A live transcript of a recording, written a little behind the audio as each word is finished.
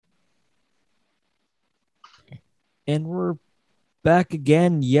And we're back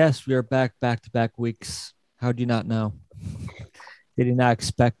again. Yes, we are back to back weeks. How do you not know? Did you not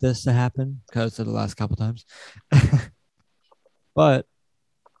expect this to happen because of the last couple times? But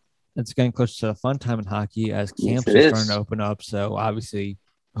it's getting closer to the fun time in hockey as Yes, camps it are starting to is. open up. So obviously,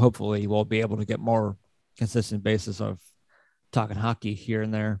 hopefully, we'll be able to get more consistent basis of talking hockey here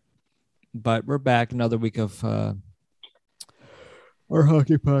and there. But we're back another week of our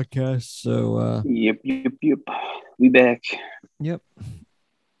hockey podcast. So Yep. We back. yep,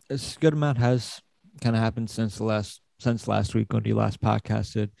 a good amount has kind of happened since last week when we last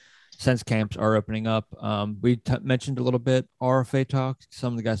podcasted. Since camps are opening up, we mentioned a little bit RFA talk.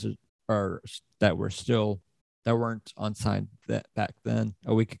 Some of the guys are that were still that weren't on signed that back then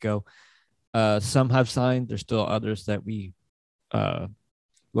a week ago. Some have signed. There's still others that we uh,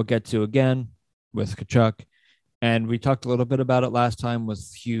 will get to again with Kachuk. And we talked a little bit about it last time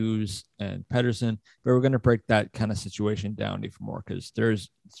with Hughes and Pedersen, but we're going to break that kind of situation down even more because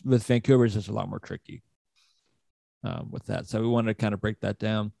there's with Vancouver's there's a lot more tricky with that. So we wanted to kind of break that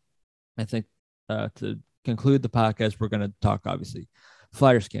down. I think to conclude the podcast, we're going to talk obviously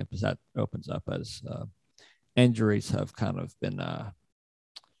Flyers camp as that opens up as injuries have kind of been a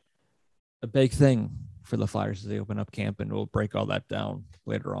big thing for the Flyers as they open up camp, and we'll break all that down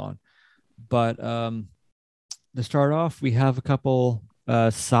later on. But to start off, we have a couple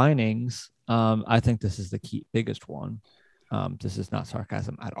signings. I think this is the biggest one. This is not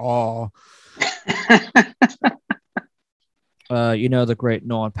sarcasm at all. The great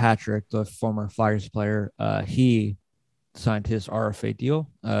Nolan Patrick, the former Flyers player, he signed his RFA deal,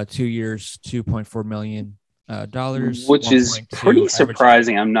 2 years, $2.4 million, Which is pretty 1.2 average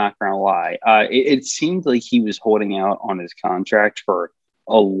surprising. annual. I'm not gonna lie. It seemed like he was holding out on his contract for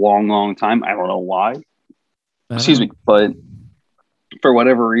a long time. I don't know why. I Excuse know. me, but for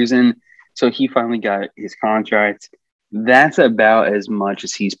whatever reason, so he finally got his contract. That's about as much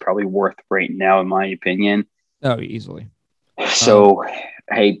as he's probably worth right now, in my opinion. Oh, easily. Um, So,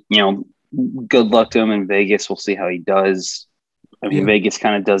 hey, good luck to him in Vegas. We'll see how he does. I mean, yeah, Vegas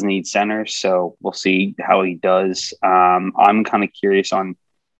kind of does need centers, so we'll see how he does. I'm kind of curious on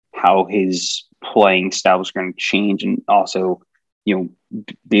how his playing style is going to change, and also,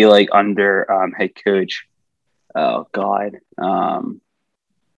 be like under head coach. Oh God,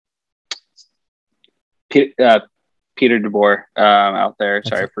 Peter, Peter DeBoer out there. that's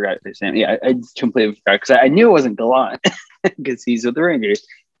Sorry, I it. forgot his name. Yeah, I completely forgot because I knew it wasn't Gallant because he's with the Rangers.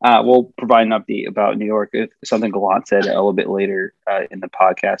 We'll provide an update about New York. If something Gallant said a little bit later in the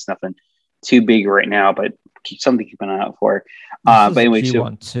podcast. Nothing too big right now, but something to keep an eye out for. This is But a anyway, key so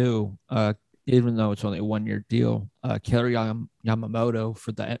one too. Even though it's only a 1 year deal, Kerry Yamamoto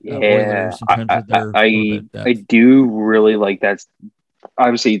for the yeah, Oilers in terms of their little bit of I depth. do really like that.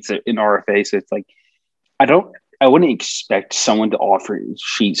 Obviously, it's an RFA, so it's like I don't. I wouldn't expect someone to offer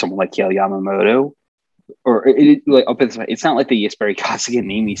sheet someone like Kale Yamamoto, or like it's not like the Jesperi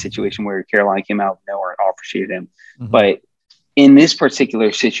Koskinen situation where Carolina came out of nowhere and offer sheeted him. Mm-hmm. But in this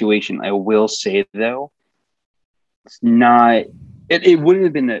particular situation, I will say though, it's not. It wouldn't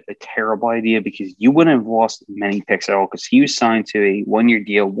have been a terrible idea because you wouldn't have lost many picks at all because he was signed to a 1 year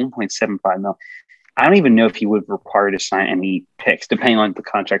deal, 1.75 mil. I don't even know if he would require to sign any picks, depending on the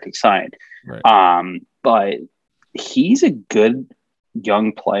contract he signed. Right. But he's a good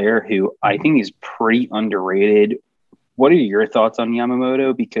young player who I Mm-hmm. think is pretty underrated. What are your thoughts on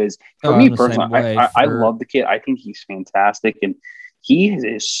Yamamoto? Because Oh, for I'm me the personally, same way. I For love the kid. I think he's fantastic, and he has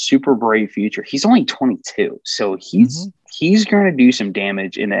a super bright future. He's only 22, so mm-hmm. he's going to do some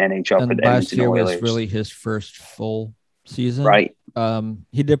damage in the NHL for And the last Edmonton year was Oilers, really his first full season. right?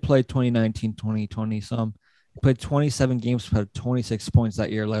 He did play 2019, 2020 some. He played 27 games, had 26 points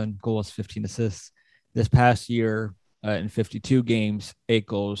that year, 11 goals, 15 assists. This past year, in 52 games, 8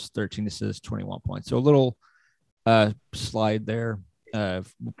 goals, 13 assists, 21 points. So a little slide there.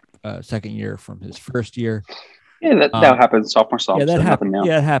 Second year from his first year. Yeah, that Um, happens. Sophomore yeah, slump, that so nothing happened. new.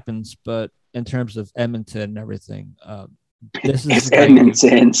 Yeah, it happens. But in terms of Edmonton and everything, this is It's a guy you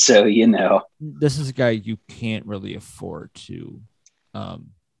Edmonton, so this is a guy you can't really afford to um,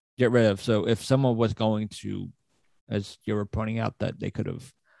 get rid of. So if someone was going to, as you were pointing out, that they could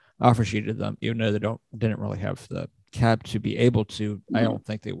have offer sheeted them, even though they didn't really have the cap to be able to, I don't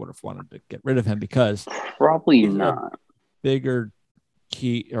think they would have wanted to get rid of him because probably he's a not. bigger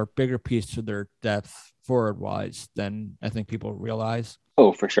key or bigger piece to their depth forward wise than I think people realize.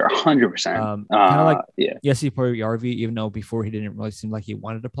 Oh, for sure, 100%. Kind of like Yeah, Jesse Yarvi, even though before he didn't really seem like he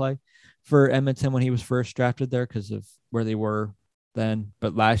wanted to play for Edmonton when he was first drafted there because of where they were then.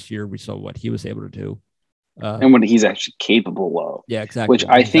 But last year we saw what he was able to do and what he's actually capable of. Yeah, exactly. Which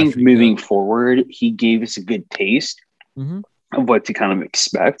I think moving forward, he gave us a good taste of what to kind of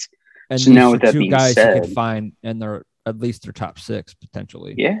expect. And so now with that being said, you could find, and they're at least their top 6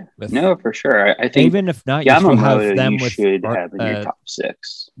 potentially. Yeah, no, for sure. I think even if not, Yamamoto, you still have them should have in your top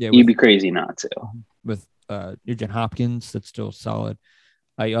 6. Yeah, you'd be crazy not to. With Nugent Hopkins, that's still solid.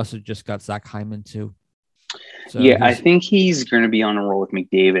 You also just got Zach Hyman too. So yeah, I think he's going to be on a roll with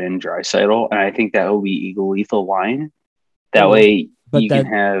McDavid and Draisaitl, and I think that will be Eagle Lethal line. That way, you can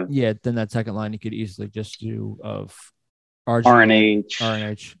have then that second line you could easily just do of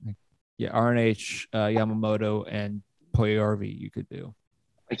RNH, RNH, Yamamoto, and Puljujarvi. You could do.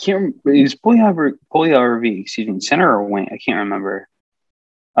 I can't remember. Is Puljujarvi, excuse me, center or wing? I can't remember.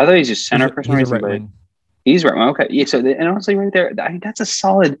 I thought he's just center for some reason, but he's right. Okay, yeah. So, and honestly, right there, that's a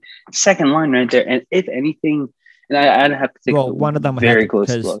solid second line right there. And if anything, and I'd have to take one of them very close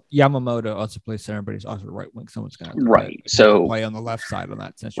look. Yamamoto also plays center, but he's also the right wing. Someone's going to play on the left side on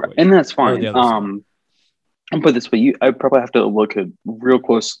that situation, right. And that's fine. I'll put this way: I probably have to look at real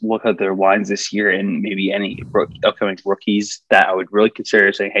close look at their lines this year, and maybe any upcoming rookies that I would really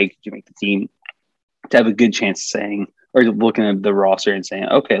consider saying, "Hey, could you make the team?" To have a good chance of saying, or looking at the roster and saying,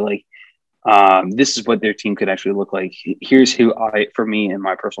 "Okay, like this is what their team could actually look like. Here's who for me, in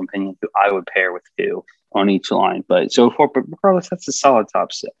my personal opinion, who I would pair with who on each line." But regardless, that's a solid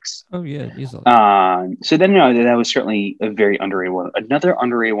top 6. Oh yeah, easily. So then, that was certainly a very underrated one. Another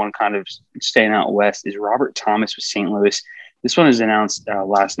underrated one, kind of staying out west, is Robert Thomas with St. Louis. This one was announced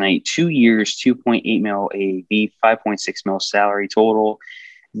last night. 2 years, $2.8 million AAV, $5.6 million salary total.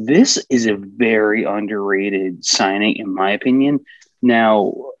 This is a very underrated signing, in my opinion.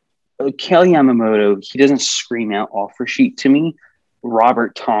 Now, Kelly Yamamoto, he doesn't scream out offer sheet to me.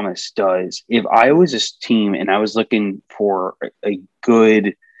 Robert Thomas does. If I was this team and I was looking for a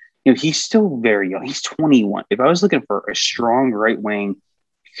good, he's still very young. He's 21. If I was looking for a strong right wing,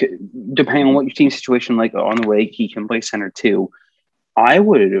 depending on what your team situation like on the way, he can play center too. I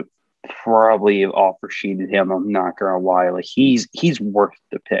would have probably offer sheeted him. I'm not gonna lie. Like he's worth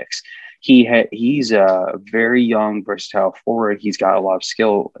the picks. He's a very young, versatile forward. He's got a lot of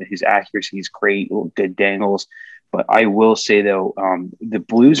skill. His accuracy is great. Good dangles. But I will say though, the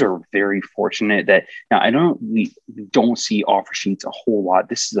Blues are very fortunate that now we don't see offer sheets a whole lot.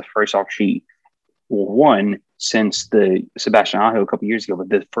 This is the first offer sheet one since the Sebastian Aho a couple years ago, but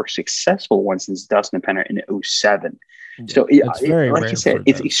the first successful one since Dustin Penner in 2007. So it's very like rare, you said,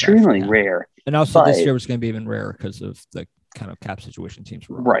 it's extremely rare. And also this year was going to be even rarer because of the kind of cap situation teams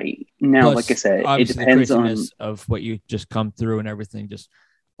were right now. Plus, like I said, it depends on of what you just come through and everything. Just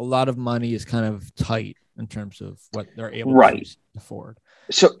a lot of money is kind of tight in terms of what they're able to afford.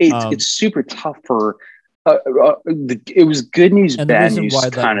 So it's super tough for. It was good news, bad news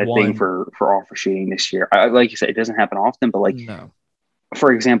kind of thing for offer sheeting this year. Like you said, it doesn't happen often, but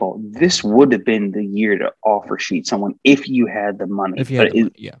for example, this would have been the year to offer sheet someone if you had the money.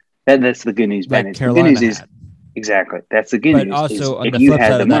 That's the good news. Bad news. The good news is exactly that's the good news. But also, on if the you flip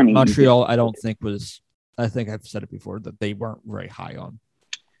had side the of that, money, Montreal, I don't think was. I think I've said it before that they weren't very high on.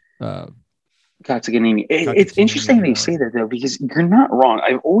 Kotkaniemi. It's interesting that you say that though, because you're not wrong.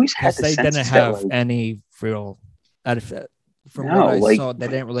 I've always had the sense they didn't have any real. From what I saw, they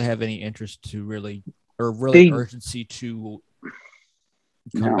didn't really have any interest to really urgency to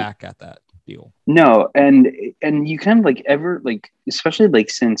come back at that deal. No, and you kind of especially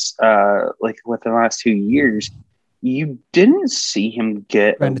since with the last 2 years, you didn't see him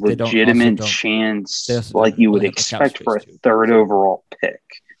get a legitimate chance like you would expect for a third overall pick.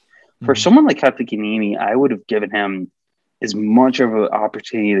 For someone like Kotkaniemi, I would have given him as much of an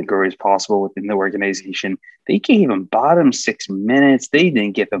opportunity to grow as possible within the organization. They gave him bottom 6 minutes. They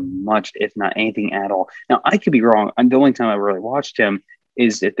didn't give him much, if not anything at all. Now, I could be wrong. The only time I really watched him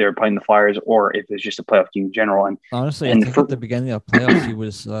is if they were playing the Flyers or if it's just a playoff game in general. And honestly, I think at the beginning of playoffs, he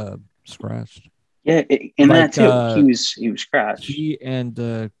was scratched. Yeah, that too. He was scratched. He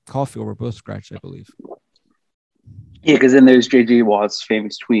and Caulfield were both scratched, I believe. Yeah, because then there's JJ Watt's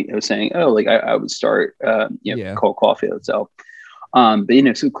famous tweet of saying, "Oh, like I would start, Cole Caulfield." So,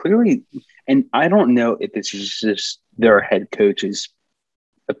 but so clearly, and I don't know if this is just their head coach's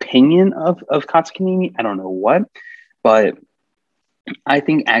opinion of Kotkaniemi. I don't know what, but I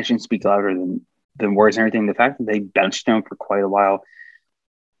think actions speak louder than words and everything. The fact that they benched him for quite a while,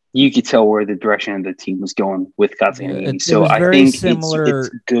 you could tell where the direction of the team was going with Kotkaniemi. So I think it's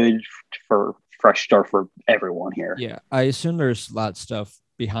good for fresh start for everyone here. Yeah, I assume there's a lot of stuff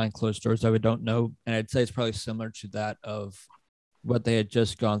behind closed doors that we don't know, and I'd say it's probably similar to that of what they had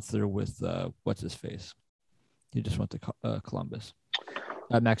just gone through with what's his face. He just went to Columbus.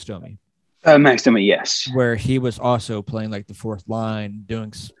 Max Domi. Max Domi, yes. where he was also playing like the fourth line,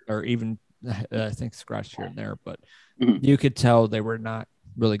 or even I think scratch here and there, but you could tell they were not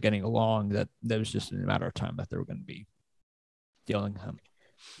really getting along. That was just a matter of time that they were going to be dealing him.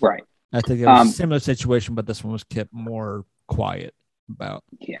 Right. I think it was a similar situation, but this one was kept more quiet about.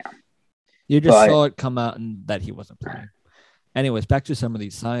 Yeah. You just saw it come out and that he wasn't playing. Anyways, back to some of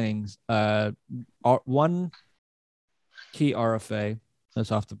these signings. One key RFA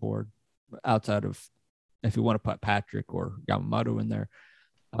that's off the board, outside of if you want to put Patrick or Yamamoto in there.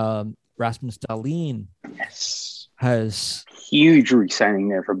 Rasmus Dahlin has huge re-signing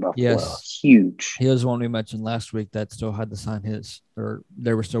there for Buffalo. Yes. Huge. He was the one we mentioned last week that still had to sign or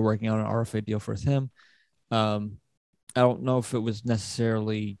they were still working on an RFA deal for him. I don't know if it was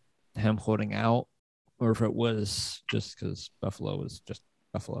necessarily him holding out or if it was just because Buffalo was just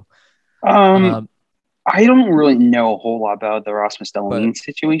Buffalo. I don't really know a whole lot about the Rasmus Dahlin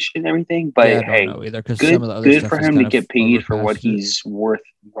situation and everything, but I don't know either, good, some of the other good for him to get paid for what he's worth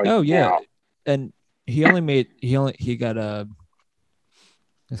now. And he got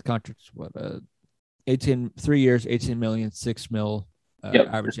his contract's 3 years, 18 million, 6 mil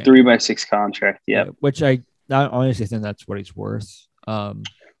average. 3x6 contract. Yeah, which I honestly think that's what he's worth. For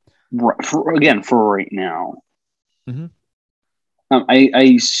right now. Mm-hmm.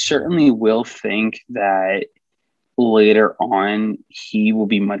 I certainly will think that later on he will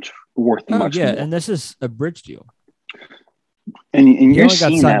be much worth much more. And this is a bridge deal. And you're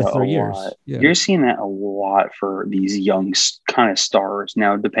seeing that a lot. Yeah. You're seeing that a lot for these young kind of stars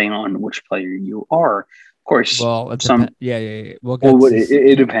now, depending on which player you are. Of course, well, it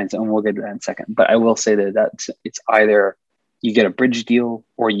depends, and we'll get to that in a second. But I will say that it's either you get a bridge deal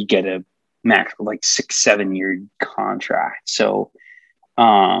or you get a max like 6-7 year contract. So,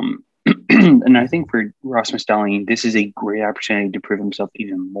 and I think for Rasmus Dahlin, this is a great opportunity to prove himself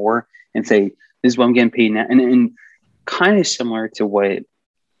even more and say, "This is what I'm getting paid now." And kind of similar to what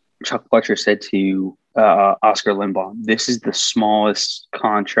Chuck Fletcher said to Oscar Lindblom, this is the smallest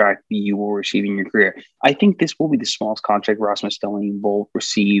contract you will receive in your career. I think this will be the smallest contract Rasmus Dahlin will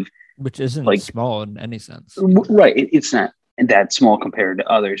receive, which isn't small in any sense. Right, it's not that small compared to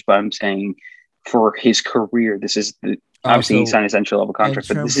others, but I'm saying for his career, this is obviously he signed his entry level contract,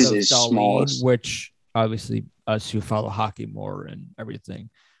 but this is his smallest. Which obviously us who follow hockey more and everything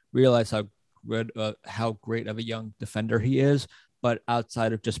realize how great of a young defender he is. But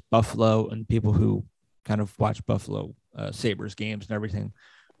outside of just Buffalo and people who kind of watch Buffalo Sabres games and everything,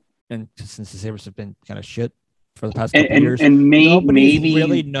 and since the Sabres have been kind of shit for the past couple years, and nobody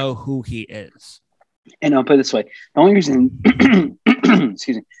really know who he is. And I'll put it this way: the only reason,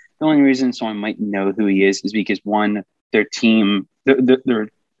 excuse me, the only reason someone might know who he is because one, their team, the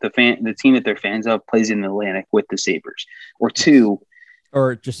team that they're fans of plays in the Atlantic with the Sabres, or two,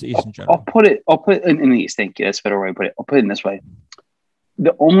 or just the East in general. I'll put it in the East. Thank you. That's a better way to put it. I'll put it in this way: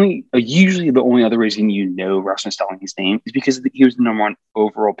 usually the only other reason you know Rasmus Dahlin's name is because he was the number 1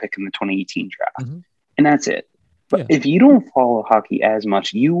 overall pick in the 2018 draft, and that's it. But if you don't follow hockey as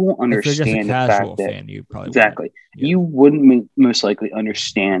much, you won't understand the fact that you probably exactly you wouldn't most likely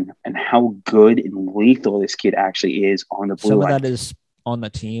understand and how good and lethal this kid actually is on the blue line. Some of that is on the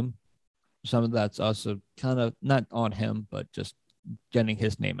team. Some of that's also kind of not on him, but just getting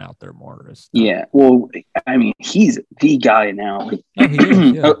his name out there more. Yeah, well, I mean, he's the guy now.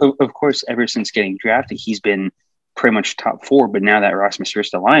 Of course, ever since getting drafted, he's been pretty much top 4. But now that Rasmus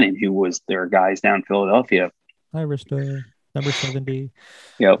Ristolainen, who was their guys down in Philadelphia. Hi, Rista, number 70.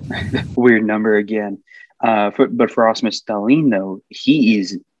 Yep, weird number again. But for Rasmus Dahlin, though, he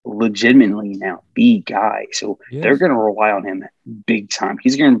is legitimately now the guy. So they're going to rely on him big time.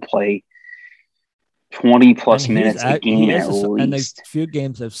 He's going to play 20-plus minutes a game at least. And the few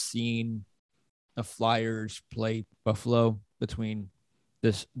games I've seen the Flyers play Buffalo between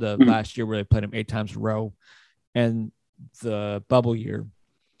the last year where they played him 8 times in a row and the bubble year,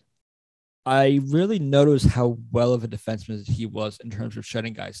 I really noticed how well of a defenseman he was in terms of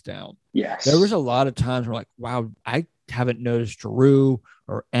shutting guys down. Yes. There was a lot of times where wow, I haven't noticed Giroux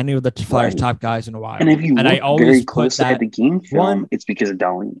or any of the Flyers' top guys in a while. And if you look very closely at the game film, it's because of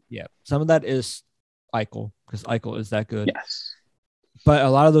Dahlin. Yeah. Some of that is Eichel, because Eichel is that good. Yes. But a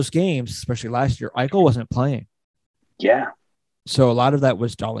lot of those games, especially last year, Eichel wasn't playing. Yeah. So a lot of that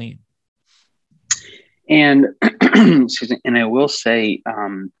was Dahlin. And and I will say,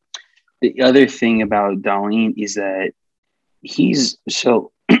 the other thing about Dahlin is that he's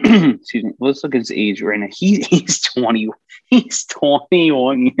so excuse me, let's look at his age right now. He's 20. He's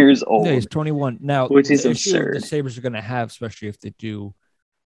 21 years old. Yeah, he's 21 now, which is absurd. The Sabres are going to have, especially if they do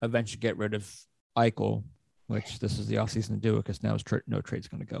eventually get rid of Eichel, which this is the offseason to do it because now no trade's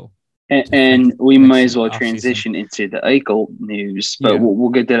going to go. And we might as well off-season. transition into the Eichel news, but Yeah. we'll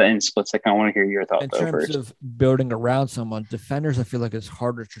get to that in a split second. I want to hear your thoughts In terms first. of building around someone, defenders, I feel like it's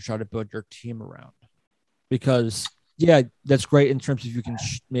harder to try to build your team around because, yeah, that's great in terms of you can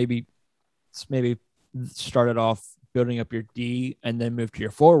maybe start it off building up your D and then move to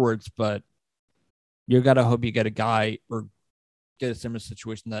your forwards, but you got to hope you get a guy or get a similar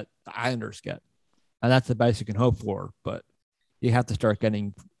situation that the Islanders get. And that's the best you can hope for, but you have to start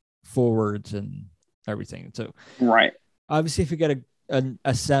getting forwards and everything. So, right. Obviously, if you get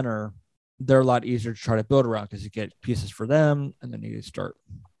a center, they're a lot easier to try to build around because you get pieces for them, and then you start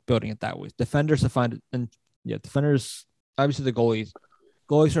building it that way. Defenders, defenders, obviously the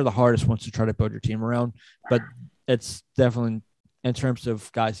goalies are the hardest ones to try to build your team around, but it's definitely in terms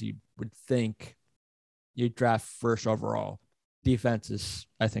of guys you would think you draft first overall. Defense is,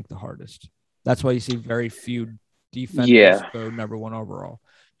 I think, the hardest. That's why you see very few defenders go number one overall.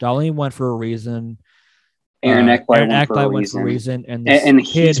 Dahlin went for a reason. Aaron Ekblad went for a reason. And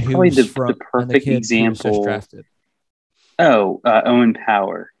he's probably the perfect example. Drafted. Owen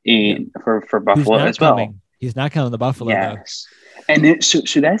Power for Buffalo as well. He's not coming to Buffalo, yes. Though. And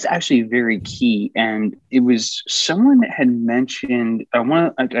so that's actually very key. And it was someone that had mentioned, I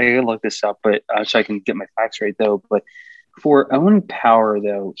gotta look this up, but so I can get my facts right though. But for Owen Power,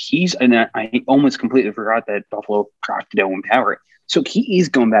 though, I almost completely forgot that Buffalo drafted Owen Power. So he is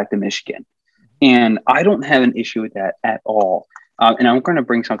going back to Michigan. And I don't have an issue with that at all. And I'm going to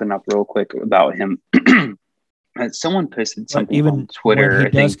bring something up real quick about him. Someone posted something on Twitter.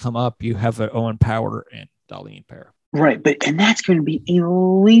 When he does come up, you have an Owen Power and Dahlin pair. Right. And that's going to be a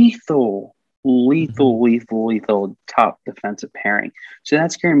lethal top defensive pairing. So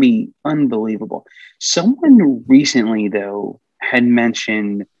that's going to be unbelievable. Someone recently, though, had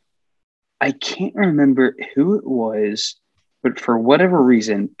mentioned, I can't remember who it was, but for whatever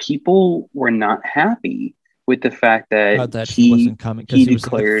reason, people were not happy with the fact that he wasn't coming because he was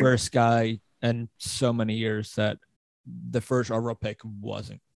the first guy in so many years that the first overall pick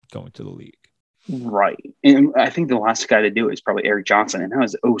wasn't going to the league. Right. And I think the last guy to do it is probably Eric Johnson. And that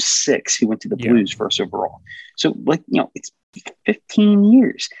was 2006. He went to the Blues first overall. So, it's 15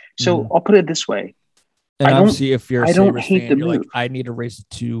 years. So I'll put it this way. And obviously, if you're a Sabres fan, you're like, I need a race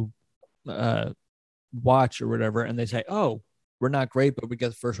to watch or whatever. And they say, oh, we're not great, but we get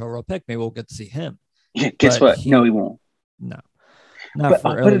the first overall pick. Maybe we'll get to see him. Yeah, guess what? No, he won't. No. But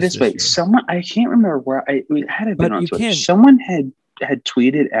I'll put it this way. Someone, I can't remember where it had been on Twitter. Someone had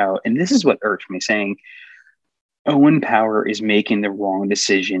tweeted out, and this is what irked me, saying Owen Power is making the wrong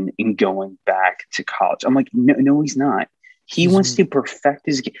decision in going back to college. I'm like, no, he's not. He wants to perfect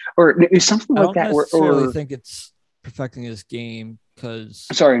his game, or something like that. I don't necessarily think it's perfecting his game because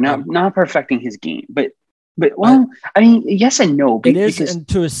not perfecting his game, but I mean, yes and no. It is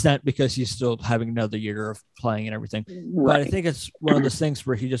to a extent because he's still having another year of playing and everything. Right. But I think it's one of those things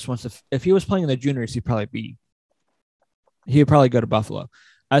where he just wants to. If he was playing in the juniors, he'd probably go to Buffalo.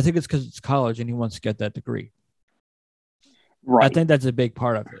 I think it's because it's college and he wants to get that degree. Right. I think that's a big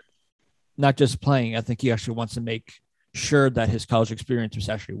part of it. Not just playing. I think he actually wants to make sure that his college experience was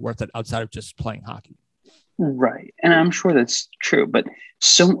actually worth it outside of just playing hockey. Right. And I'm sure that's true. But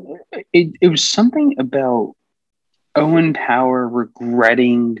it was something about Owen Power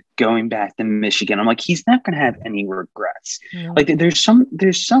regretting going back to Michigan. I'm like, he's not going to have any regrets. No. Like there's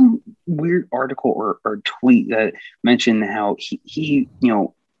some weird article or tweet that mentioned how he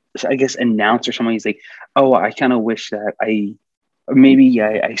I guess announced or something. He's like, oh, I kind of wish that I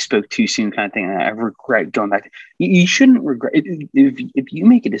spoke too soon kind of thing. And I regret going back. You shouldn't regret if you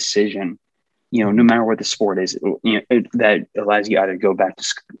make a decision, no matter what the sport is, that allows you either to go back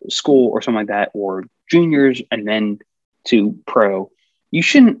to school or something like that, or juniors and then to pro. You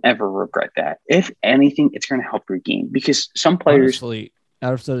shouldn't ever regret that. If anything, it's going to help your game because some players. Honestly,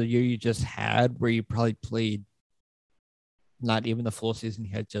 out of the year you just had, where you probably played not even the full season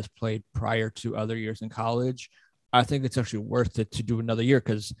you had just played prior to other years in college, I think it's actually worth it to do another year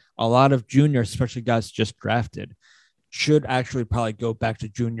because a lot of juniors, especially guys just drafted, should actually probably go back to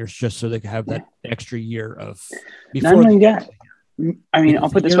juniors just so they can have that extra year of before. Not only that, I mean, I'll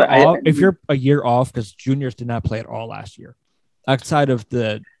put this way: if you're a year off, because juniors did not play at all last year, outside of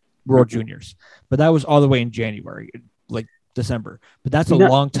the World Juniors, but that was all the way in January, like December. But that's a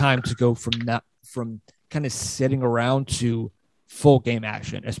long time to go from kind of sitting around to full game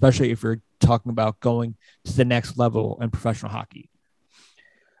action, especially if you're talking about going to the next level in professional hockey.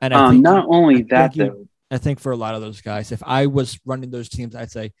 And I think I think for a lot of those guys, if I was running those teams,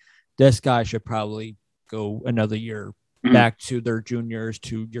 I'd say this guy should probably go another year back to their juniors,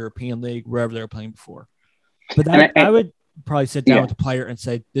 to European League, wherever they were playing before. But probably sit down with the player and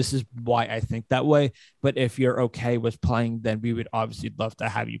say, this is why I think that way. But if you're okay with playing, then we would obviously love to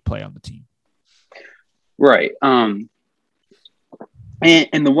have you play on the team. Right. And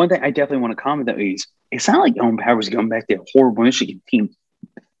the one thing I definitely want to comment that is, it's not like Owen Powers going back to a horrible Michigan team.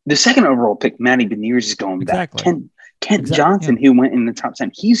 The second overall pick, Matty Beniers, is going back. Kent Johnson, who went in the top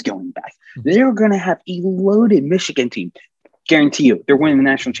 10, he's going back. Mm-hmm. They're going to have a loaded Michigan team. Guarantee you, they're winning the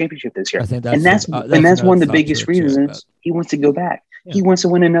national championship this year. That's one of the biggest reasons he wants to go back. Yeah. He wants to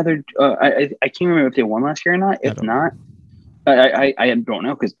win another. I can't remember if they won last year or not. If not, I don't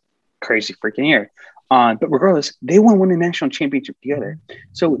know because crazy freaking year. But regardless, they want to win a national championship together.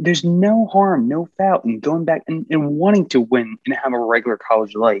 So there's no harm, no foul in going back and wanting to win and have a regular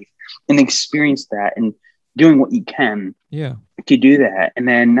college life and experience that and doing what you can to do that. And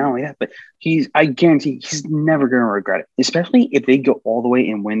then but I guarantee he's never going to regret it, especially if they go all the way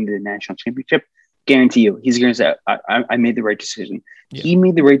and win the national championship. Guarantee you, he's going to say, I made the right decision. Yeah. He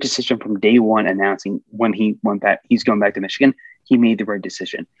made the right decision from day one, announcing when he went back, he's going back to Michigan. He made the right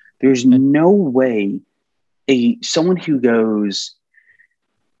decision. There's no way someone who goes,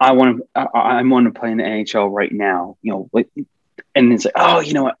 I want to play in the NHL right now, and it's like, oh,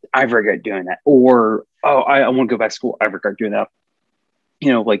 you know what, I regret doing that, or I want to go back to school, I regret doing that.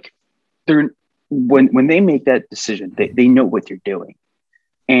 They're when they make that decision, they know what they're doing.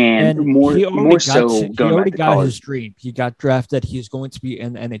 And more so, he already got his dream. He got drafted. He's going to be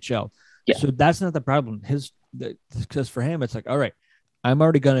in the NHL. Yeah. So that's not the problem. Because for him, it's like, all right, I'm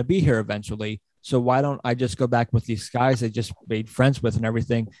already going to be here eventually. So why don't I just go back with these guys I just made friends with and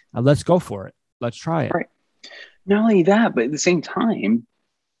everything, and let's go for it. Let's try it. Right. Not only that, but at the same time,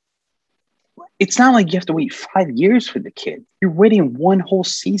 it's not like you have to wait 5 years for the kid. You're waiting one whole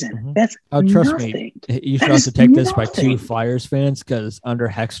season. Mm-hmm. That's trust nothing. Me. You should also take this by two Flyers fans, because under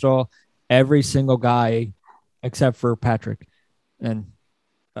Hextall, every single guy except for Patrick and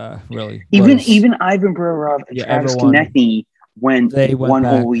really even Ivan Provorov and Travis Konecny went one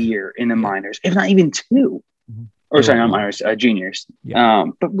whole year in the minors, if not even two. Mm-hmm. Or sorry, not minors, juniors. Yeah.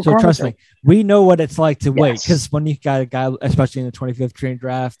 But so trust me, we know what it's like to wait, because when you got a guy, especially in the 2015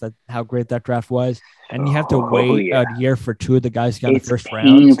 draft, how great that draft was, and you have to wait a year for two of the guys who got the first round.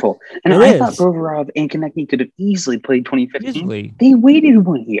 It's painful. And I thought Provorov and Konecny could have easily played 2015. They waited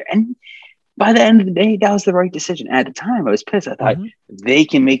 1 year, and by the end of the day, that was the right decision. At the time, I was pissed. I thought they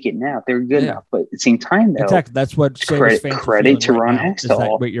can make it now. They're good enough. But at the same time, though, exactly. That's what credit to Ron Hextall.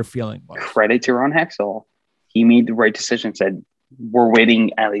 That what you're feeling was. Credit to Ron Hextall. He made the right decision, said, we're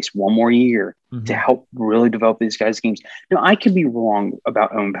waiting at least one more year to help really develop these guys' games. Now, I could be wrong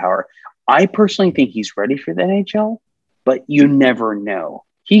about Owen Power. I personally think he's ready for the NHL, but you never know.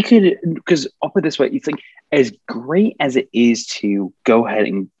 He could, because I'll put it this way, you think as great as it is to go ahead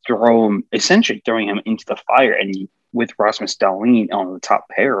and essentially throwing him into the fire, and with Rasmus Dahlin on the top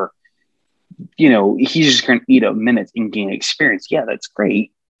pair, he's just going to eat up minutes and gain experience. Yeah, that's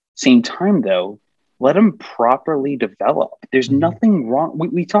great. Same time, though, let him properly develop. There's nothing wrong.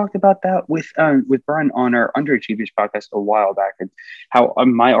 We talked about that with Brian on our Underachievers podcast a while back, and how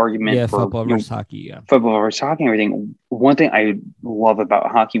my argument for football versus hockey, football versus hockey and everything. One thing I love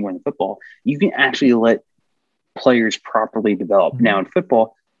about hockey more than football, you can actually let players properly develop. Now in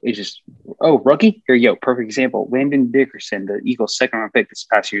football, it's just, rookie, here you go, perfect example. Landon Dickerson, the Eagles' second round pick this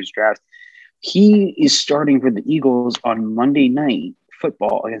past year's draft, he is starting for the Eagles on Monday night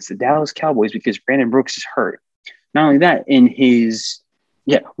football against the Dallas Cowboys because Brandon Brooks is hurt. Not only that,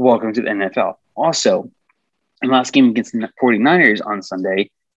 welcome to the NFL. Also, in the last game against the 49ers on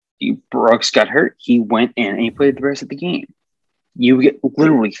Sunday, Brooks got hurt. He went in and he played the rest of the game. You get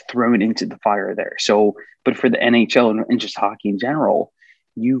literally thrown into the fire there. So, but for the NHL and just hockey in general,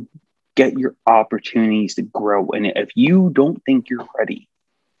 you get your opportunities to grow. And if you don't think you're ready,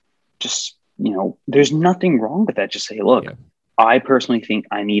 just, there's nothing wrong with that. Just say, look, I personally think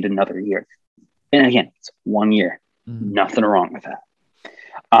I need another year. And again, it's 1 year. Nothing wrong with that.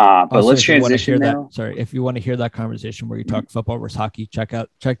 But also, let's transition now. If you want to hear that conversation where you talk football versus hockey, check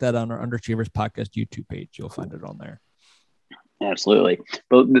that on our Underachievers podcast YouTube page. You'll find it on there. Absolutely.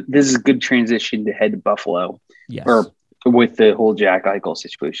 But this is a good transition to head to Buffalo. Yes. Or with the whole Jack Eichel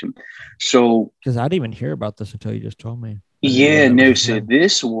situation. So, because I didn't even hear about this until you just told me. Yeah, no. So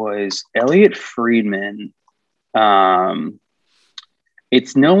this was Elliot Friedman.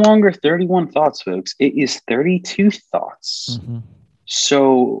 It's no longer 31 thoughts, folks. It is 32 thoughts.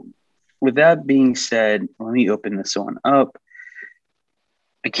 So with that being said, let me open this one up.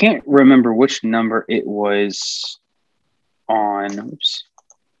 I can't remember which number it was on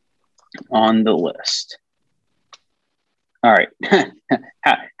the list. All right.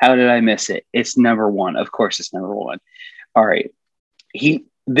 How did I miss it? It's number one. Of course, it's number one. All right.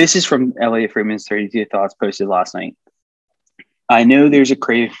 This is from Elliot Freeman's 32 Thoughts posted last night. I know there's a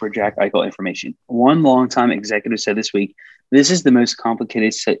craving for Jack Eichel information. One longtime executive said this week, this is the most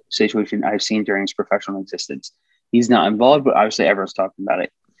complicated situation I've seen during his professional existence. He's not involved, but obviously everyone's talking about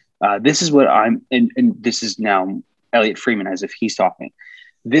it. This is what and this is now Elliot Freeman as if he's talking.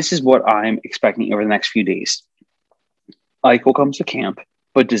 This is what I'm expecting over the next few days. Eichel comes to camp,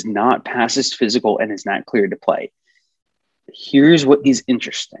 but does not pass his physical and is not cleared to play. Here's what is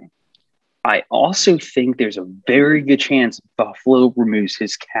interesting. I also think there's a very good chance Buffalo removes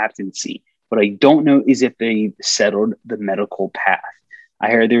his captaincy. What I don't know is if they settled the medical path. I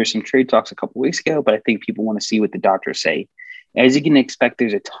heard there were some trade talks a couple weeks ago, but I think people want to see what the doctors say. As you can expect,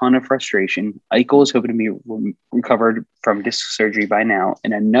 there's a ton of frustration. Eichel is hoping to be recovered from disc surgery by now.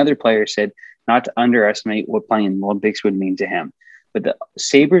 And another player said not to underestimate what playing in the Olympics would mean to him. But the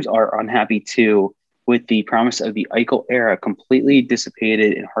Sabres are unhappy too, with the promise of the Eichel era completely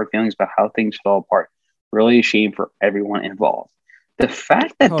dissipated and hard feelings about how things fell apart. Really a shame for everyone involved. The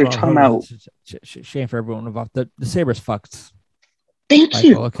fact that they're talking about... Shame for everyone involved. The Sabres fucked. Thank Eichel,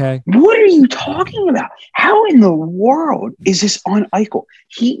 you. okay. What are you talking about? How in the world is this on Eichel?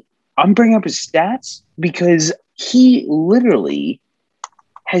 I'm bringing up his stats because he literally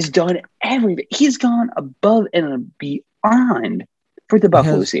has done everything. He's gone above and beyond for the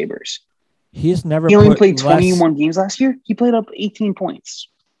Buffalo Sabres. He only played 21 games last year. He played up 18 points.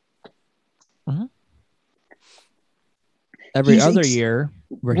 Mm-hmm. Every other year,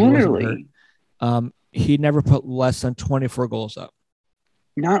 where he wasn't hurt, he never put less than 24 goals up.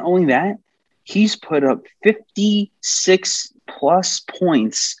 Not only that, he's put up 56 plus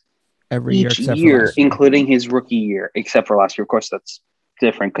points every each year, including his rookie year, except for last year. Of course, that's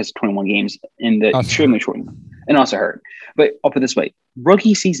different because 21 games in the extremely short and also hurt. But I'll put it this way.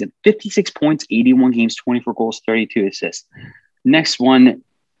 Rookie season, 56 points, 81 games, 24 goals, 32 assists. Next one,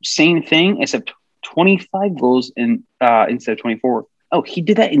 same thing, except 25 goals instead of 24. Oh, he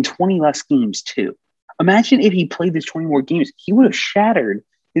did that in 20 less games too. Imagine if he played this 20 more games, he would have shattered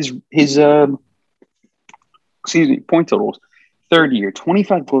his point totals. Third year,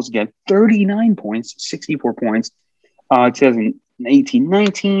 25 goals again, 39 points, 64 points.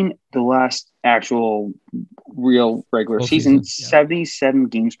 2018-19, the last actual real regular season, 77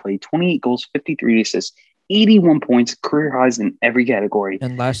 games played, 28 goals, 53 assists, 81 points, career highs in every category.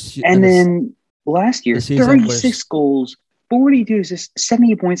 And last year, 36 goals, 42 assists,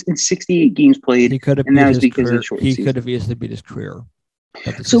 78 points in 68 games played. He could have that was because of the short season. He could have easily beat his career.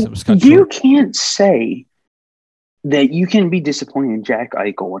 So you can't say that you can be disappointed in Jack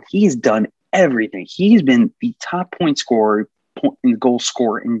Eichel when he's done everything. He's been the top point scorer and goal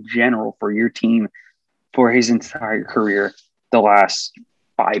scorer in general for your team for his entire career, the last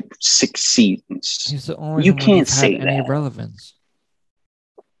 5-6 seasons. He's the only you can't say any that. relevance.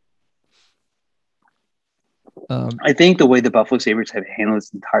 I think the way the Buffalo Sabres have handled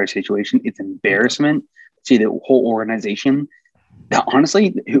this entire situation, it's embarrassment to the whole organization. Now,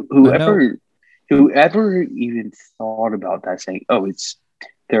 honestly, whoever even thought about that, saying, "Oh, it's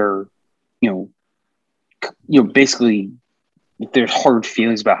they're, basically, if there's hard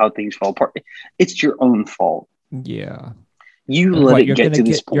feelings about how things fall apart, it's your own fault." Yeah, you let it get to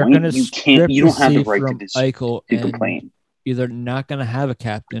this point. You can't. You don't have the right to complain. Either not going to have a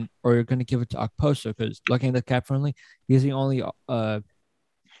captain or you're going to give it to Okposo because looking at the cap friendly, he's the only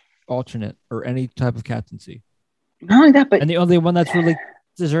alternate or any type of captaincy. Not only that, but and the only one that's really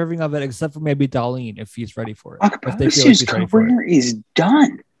deserving of it, except for maybe Dahlin, if he's ready for it. Okposo's career is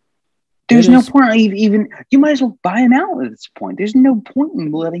done. There's no point even. You might as well buy him out at this point. There's no point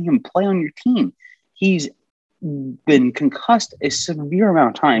in letting him play on your team. He's been concussed a severe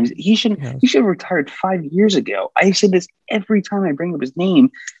amount of times. He should have retired 5 years ago. I say this every time I bring up his name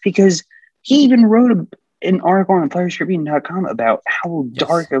because he even wrote an article on PlayersTribune.com about how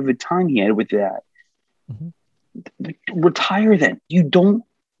dark of a time he had with that. Mm-hmm. Retire then. You don't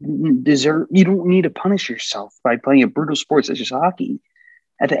need to punish yourself by playing a brutal sport such as hockey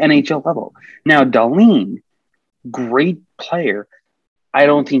at the NHL level. Now, Dahlin, great player. I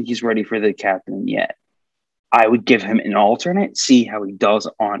don't think he's ready for the captain yet. I would give him an alternate, see how he does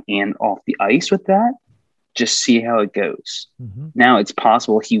on and off the ice with that. Just see how it goes. Mm-hmm. Now, it's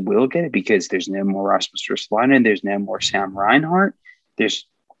possible he will get it because there's no more Rasmus Ristolainen. There's no more Sam Reinhart. There's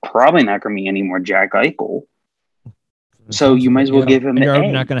probably not going to be any more Jack Eichel. So you might as well give him the A.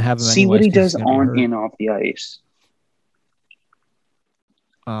 Not going to have him see what he does on and off the ice.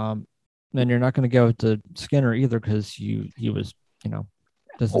 Then you're not going to go to Skinner either because he was,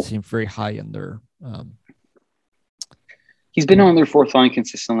 doesn't seem very high in their He's been on their fourth line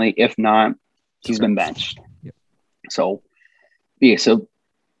consistently. If not, he's been benched. Yep. So, yeah. So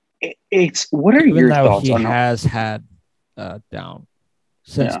it's what are Even your though thoughts he on? has had down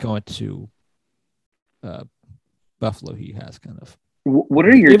since Yeah. going to Buffalo, he has kind of. What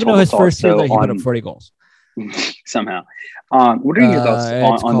are your Even though total his thoughts first year though there, he put up on 40 goals. somehow? What are your thoughts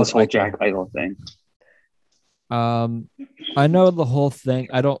It's on called this whole Eichel. Jack Eichel thing? I know the whole thing.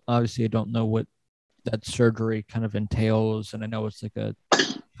 I don't know what that surgery kind of entails, and I know it's like a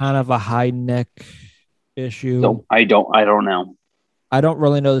kind of a high neck issue. So I don't know. I don't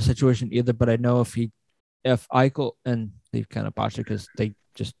really know the situation either, but I know if Eichel, and they've kind of botched it because they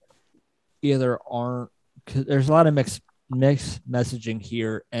just either aren't, because there's a lot of mixed messaging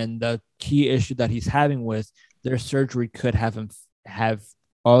here, and the key issue that he's having with their surgery could have him have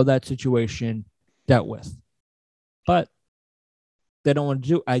all that situation dealt with, but they don't want to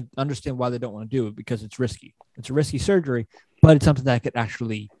do. I understand why they don't want to do it because it's risky. It's a risky surgery, but it's something that could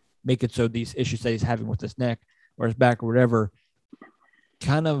actually make it so these issues that he's having with his neck or his back or whatever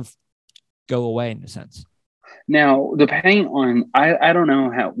kind of go away in a sense. Now, depending on, I don't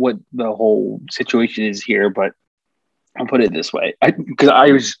know what the whole situation is here, but I'll put it this way, because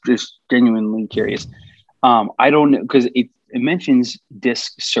I was just genuinely curious. I don't know because it mentions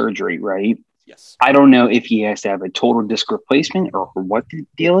disc surgery, right? Yes. I don't know if he has to have a total disc replacement or what the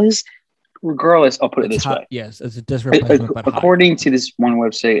deal is. Regardless, I'll put it this way. Yes, it's a disc replacement, but according to this one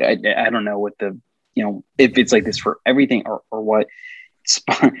website, I don't know what the if it's like this for everything or what.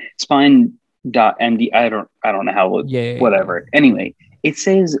 Spine.md. I don't know how. Whatever. Yeah. Anyway, it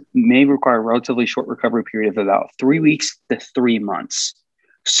says may require a relatively short recovery period of about 3 weeks to 3 months.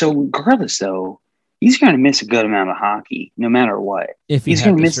 So regardless, though, he's going to miss a good amount of hockey, no matter what. If he's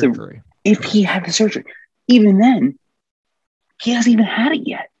going to miss surgery, if he had the surgery, even then, he hasn't even had it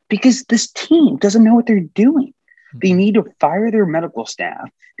yet because this team doesn't know what they're doing. They need to fire their medical staff.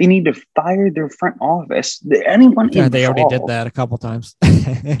 They need to fire their front office. Anyone involved. They already did that a couple times.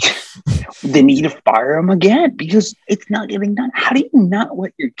 They need to fire him again because it's not getting done. How do you not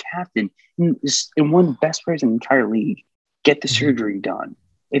let your captain and one of the best players in the entire league get the surgery done?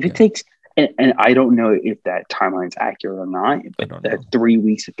 If it takes, and I don't know if that timeline is accurate or not, but that 3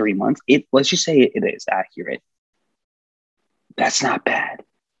 weeks to 3 months, let's just say it is accurate. That's not bad.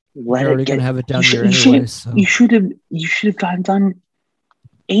 You're already going to have it down here anyway. You should have gotten done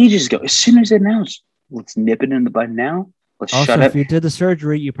ages ago. As soon as announced, let's nip it in the bud now. Let's also, shut up. If you did the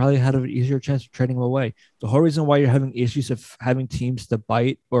surgery, you probably had an easier chance of trading him away. The whole reason why you're having issues of having teams to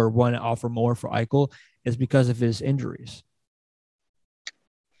bite or want to offer more for Eichel is because of his injuries.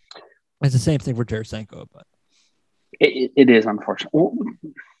 It's the same thing for Tarasenko, but it is unfortunate. Well,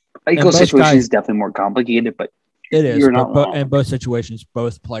 Eichel's situation is definitely more complicated, but it is. But in both situations,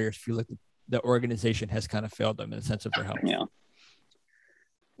 both players feel like the organization has kind of failed them in the sense of their health. Yeah.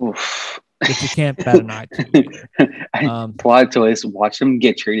 Oof. But you can't bat an eye to either. Plot twist: watch them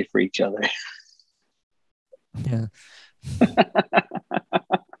get traded for each other. Yeah.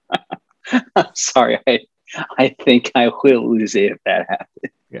 I'm sorry. I think I will lose it if that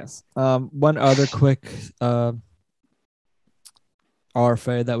happens. Yes. One other quick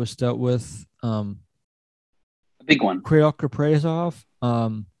RFA that was dealt with. A big one. Kirill Kaprizov.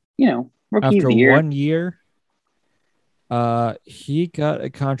 Rookie after of the year. 1 year, he got a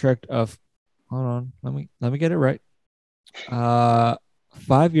contract of. Hold on, let me get it right. 5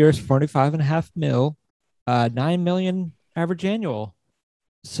 years, $45.5 million, $9 million average annual.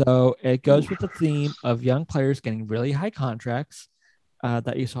 So it goes with the theme of young players getting really high contracts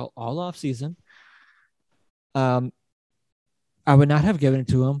that you saw all off season. I would not have given it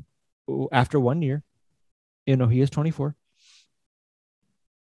to him after 1 year. He is 24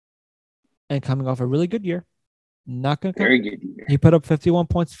 and coming off a really good year. Not going to very good year. He put up 51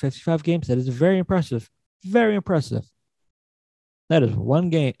 points, 55 games. That is very impressive. Very impressive. That is 1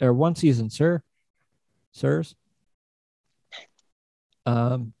 game or 1 season, sirs.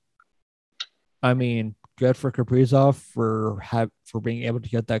 I mean, good for Kaprizov for being able to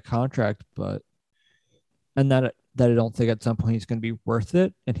get that contract, but that I don't think at some point he's going to be worth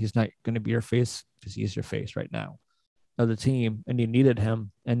it, and he's not going to be your face because he's your face right now of the team, and you needed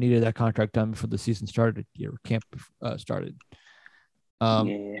him and needed that contract done before the season started. Your camp started.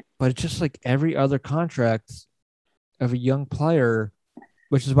 But it's just like every other contract of a young player,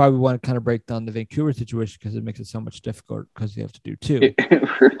 which is why we want to kind of break down the Vancouver situation because it makes it so much difficult because you have to do two. It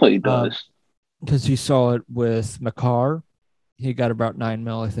really does. Because you saw it with Makar. He got about $9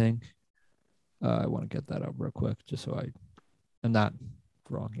 million, I think. I want to get that up real quick just so I'm not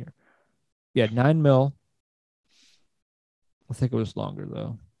wrong here. Yeah, $9 million. I think it was longer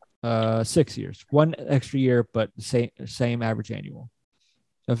though. 6 years, 1 extra year, but same average annual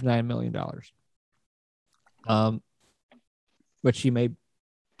of $9 million. which he may.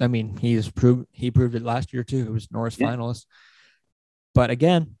 I mean, he proved it last year too. He was Norris finalist, but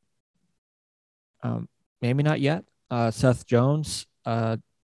again, maybe not yet. Seth Jones,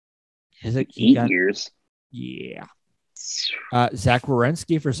 is it 8 years? Yeah. Zach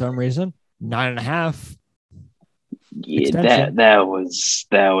Werenski for some reason 9.5. Yeah, extension. that was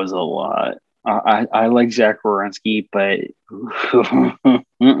a lot. I like Zach Werenski, but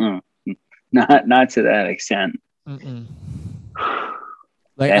not to that extent.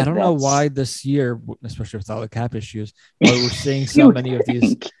 Like I don't know why this year, especially with all the cap issues, why we're seeing so many of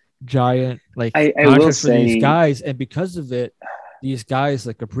these giant contracts for these guys, and because of it, these guys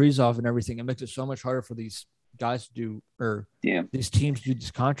like Kaprizov and everything, it makes it so much harder for these guys to do, or these teams to do these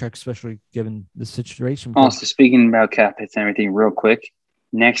contracts, especially given the situation. Also, speaking about cap hits and everything, real quick,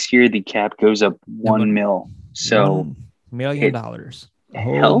 next year the cap goes up $1 million. So $1 million,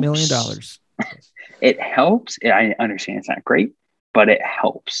 $1 million. It helps. I understand it's not great, but it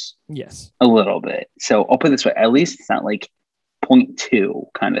helps. Yes, a little bit. So I'll put it this way: at least it's not like 0.2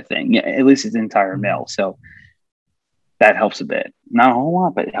 kind of thing. Yeah, at least it's entire mil. So that helps a bit. Not a whole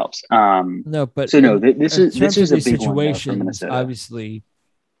lot, but it helps. This is a big situations. Obviously,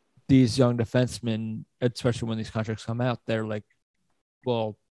 these young defensemen, especially when these contracts come out, they're like,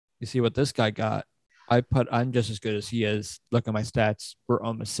 "Well, you see what this guy got. I'm just as good as he is. Look at my stats. We're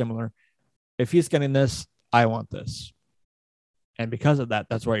almost similar. If he's getting this, I want this." And because of that,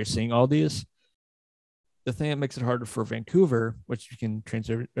 that's why you're seeing all these. The thing that makes it harder for Vancouver, which you can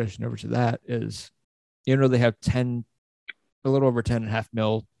transition over to that, is they have a little over 10.5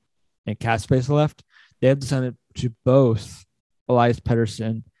 mil in cap space left. They have decided to both Elias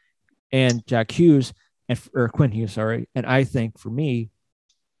Pettersson and Jack Hughes or Quinn Hughes, sorry. And I think for me,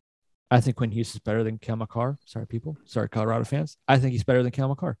 Quinn Hughes is better than Cale Makar. Sorry, people. Sorry, Colorado fans. I think he's better than Cale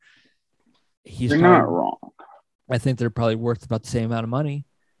Makar. You're not wrong. I think they're probably worth about the same amount of money.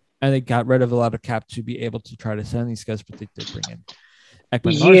 And they got rid of a lot of cap to be able to try to sign these guys, but they did bring in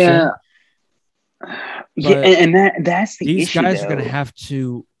Ekman Larsson. And that's the these issue. These guys are going to have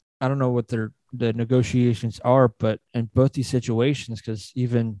to, I don't know what the negotiations are, but in both these situations, because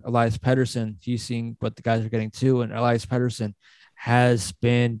even Elias Pettersson, he's seeing what the guys are getting too, and Elias Pettersson has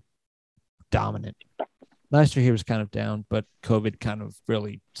been dominant. Last year he was kind of down, but COVID kind of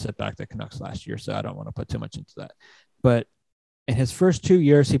really set back the Canucks last year, so I don't want to put too much into that. But in his first 2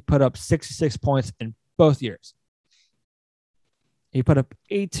 years, he put up 66 points in both years. He put up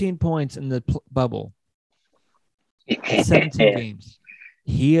 18 points in the bubble. 17 games.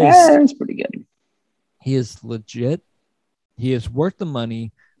 That's pretty good. He is legit. He is worth the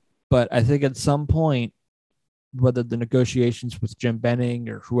money, but I think at some point, whether the negotiations with Jim Benning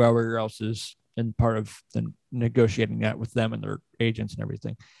or whoever else is in part of the negotiating that with them and their agents and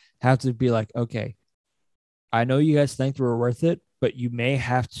everything, have to be like, okay, I know you guys think we're worth it, but we may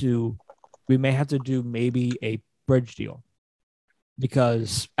have to do maybe a bridge deal,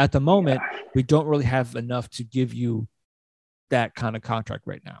 because at the moment we don't really have enough to give you that kind of contract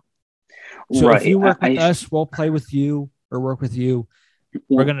right now. So if you work with us, we'll play with you or work with you.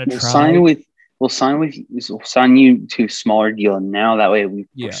 We're going to try. We'll sign you to a smaller deal now. That way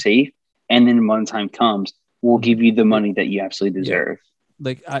we're safe. And then when time comes, we'll give you the money that you absolutely deserve.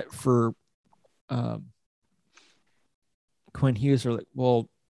 Like for Quinn Hughes, are like, well,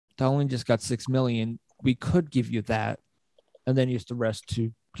 they only just got $6 million. We could give you that, and then use the rest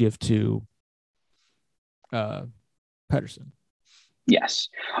to give to Pettersson. Yes.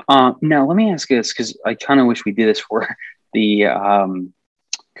 Now let me ask you this, because I kind of wish we did this for the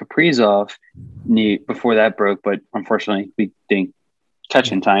Kaprizov before that broke, but unfortunately we didn't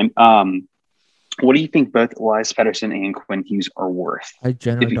catch in time. What do you think both Elias Pettersson and Quinn Hughes are worth? I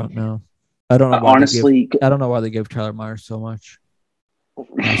generally don't know. I don't know why honestly. I don't know why they give Tyler Myers so much.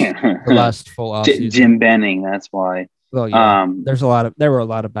 The last full offseason. Jim Benning, that's why. Well, yeah. There were a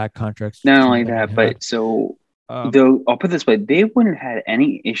lot of bad contracts. Not only that, but so though I'll put it this way, they wouldn't have had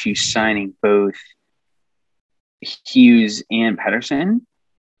any issue signing both Hughes and Pettersson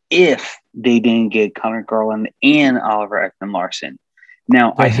if they didn't get Connor Garland and Oliver Ekman-Larsson.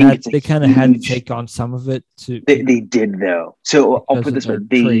 Now, I think they kind of had to take on some of it too. They did though. So I'll put it this way: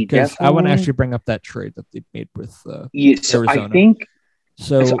 I want to actually bring up that trade that they made with Arizona.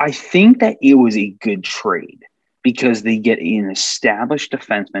 I think that it was a good trade because they get an established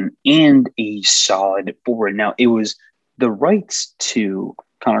defenseman and a solid forward. Now, it was the rights to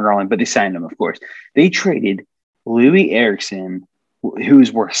Connor Garland, but they signed him, of course. They traded Louis Eriksson,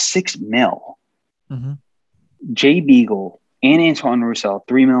 who's worth $6 million, Jay Beagle, and Antoine Roussel,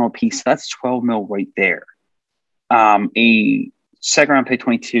 $3 million apiece. That's $12 million right there. A second round pick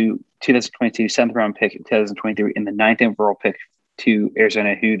 22 2022 7th round pick in 2023 and the 9th overall pick to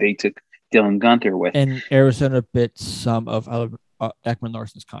Arizona, who they took Dylan Gunther with. And Arizona bit some of Ekman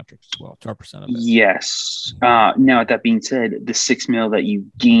Larson's contract as well, 12% of it. Yes. Now, that being said, the $6 million that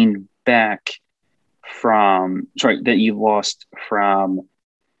you gained back that you lost from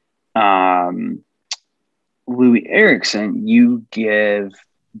Louis Erickson, you give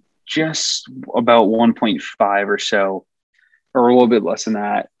just about 1.5 or so, or a little bit less than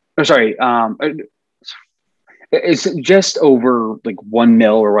that. It's just over like $1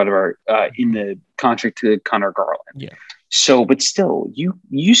 million or whatever in the contract to Connor Garland. Yeah. So, but still,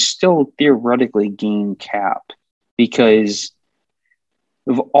 you still theoretically gain cap because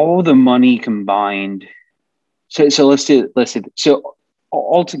of all the money combined. So let's do. So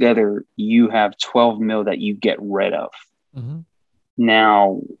altogether, you have $12 million that you get rid of. Mm-hmm.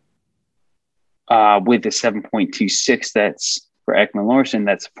 Now, with the 7.26, that's for Ekman Larsson,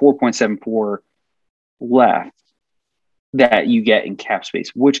 that's 4.74 left that you get in cap space,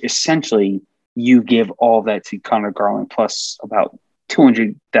 which essentially you give all that to Connor Garland plus about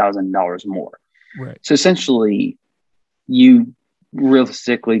 $200,000 more. Right. So essentially, you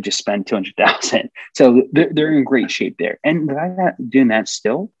realistically just spend $200,000. So they're in great shape there, and doing that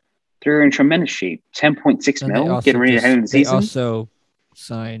still, they're in tremendous shape. 10.6 mil, getting ready to head into the season. They also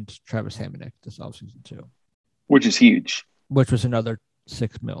signed Travis Hamonic this offseason too, which is huge. Which was another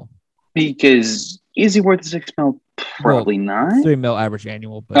 $6 million. Because is he worth the $6 million? Probably not. $3 million average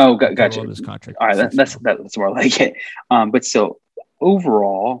annual. But gotcha. His contract. All right, that's more like it. But still,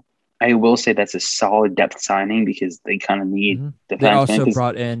 overall, I will say that's a solid depth signing because they kind of need defensemen. They also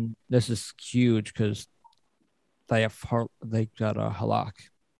brought in. This is huge because they got a Halak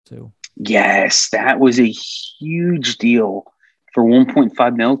too. Yes, that was a huge deal for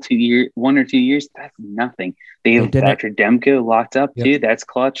 1.5 mil, 1 or 2 years. That's nothing. They have Thatcher Demko locked up too. That's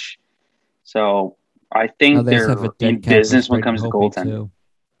clutch. So I think they're in business when it comes to goaltending.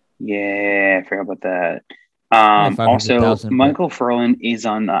 Yeah, I forgot about that. Also, Michael Ferland is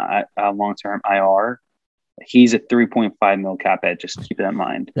on long-term IR. He's a 3.5 mil cap hit. Just keep that in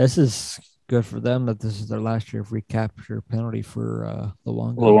mind. This is good for them that this is their last year of recapture penalty for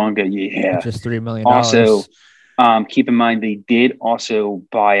Luongo. Luongo, yeah. Just $3 million. Also, keep in mind they did also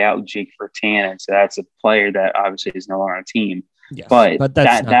buy out Jake Virtanen, so that's a player that obviously is no longer on the team. Yes, but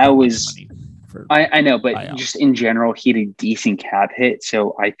that was I know, but buyout. Just in general, he had a decent cap hit,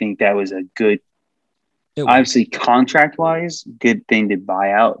 so I think that was a good. Obviously, contract-wise, good thing to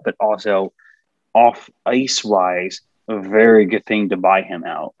buy out, but also off-ice-wise, a very good thing to buy him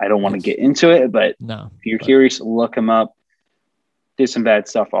out. I don't want to get into it, but if you're curious, look him up. Did some bad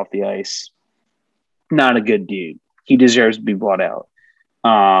stuff off the ice. Not a good dude. He deserves to be bought out.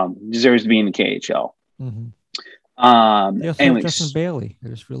 Deserves to be in the KHL. Mm-hmm. Anyways, Justin Bailey. I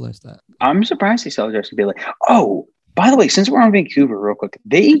just realized that. I'm surprised they saw Justin Bailey. Oh, by the way, since we're on Vancouver real quick,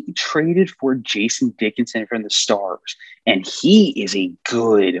 they traded for Jason Dickinson from the Stars, and he is a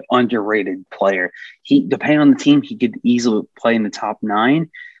good, underrated player. Depending on the team, he could easily play in the top 9.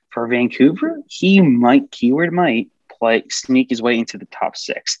 For Vancouver, he might sneak his way into the top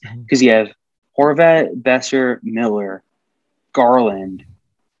 6 because you have Horvat, Besser, Miller, Garland,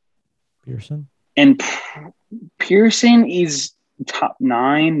 Pearson, and Pearson is top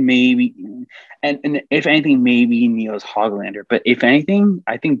 9, maybe, and if anything, maybe Niels Hoglander. But if anything,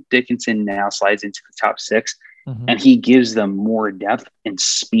 I think Dickinson now slides into the top 6, and he gives them more depth and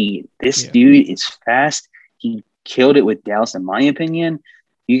speed. This dude is fast. He killed it with Dallas, in my opinion.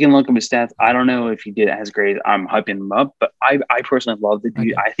 You can look up his stats. I don't know if he did as great as I'm hyping him up, but I personally love the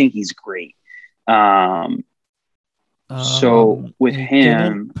dude. I think he's great. So with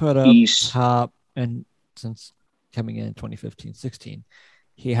him, he's top, and since coming in 2015-16,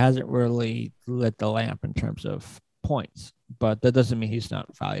 he hasn't really lit the lamp in terms of points, but that doesn't mean he's not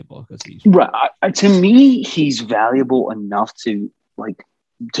valuable because he's right. To me, he's valuable enough to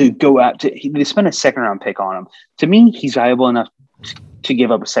go out to. They spent a 2nd round pick on him. To me, he's valuable enough to give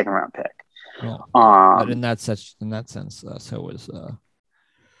up a 2nd round pick. Well, but in that sense, so was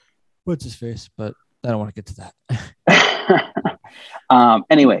what's his face, but I don't want to get to that.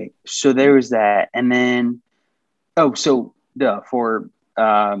 Anyway, so there was that, and then for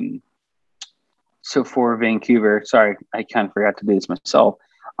Vancouver, sorry, I kind of forgot to do this myself.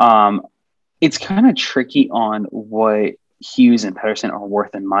 It's kind of tricky on what Hughes and Pettersson are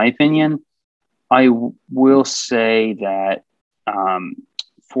worth, in my opinion. I will say that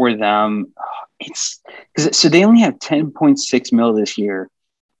for them, so they only have 10.6 mil this year.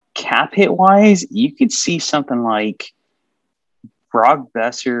 Cap hit wise, you could see something like Brock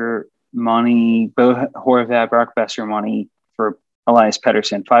Besser money, Bo Horvat, Brock Besser money for Elias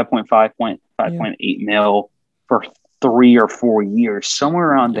Pettersson, 5.8 mil for 3 or 4 years, somewhere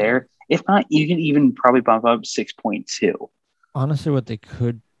around there. If not, you can even probably bump up 6.2. Honestly, what they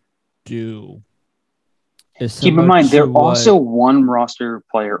could do is keep in mind they're also one roster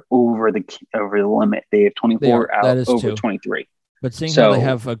player over the limit. They have 24 out over 23. But seeing how they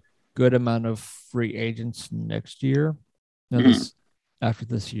have a good amount of free agents next year, after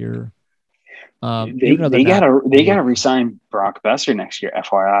this year, they gotta resign Brock Besser next year.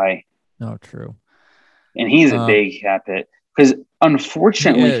 FYI. No, true. And he's a big cap hit because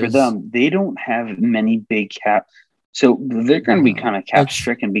unfortunately for them, they don't have many big cap, so they're going to be kind of cap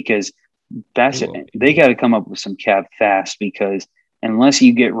stricken because that's it. They got to come up with some cap fast because unless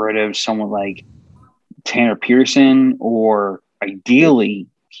you get rid of someone like Tanner Pearson or ideally,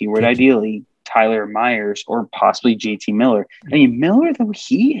 Tyler Myers or possibly JT Miller. I mean, Miller, though,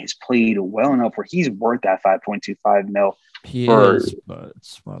 he has played well enough where he's worth that 5.25 mil. But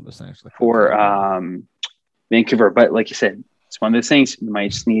it's one of those things for Vancouver. But like you said, it's one of those things you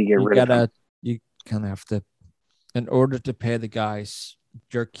might just need to get rid of him. You kind of have to, in order to pay the guys,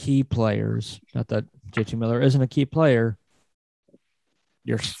 your key players, not that JT Miller isn't a key player,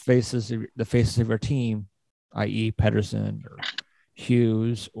 the faces of your team, i.e. Pettersson or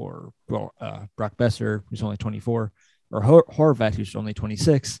Hughes or Brock Besser, who's only 24, or Horvat, who's only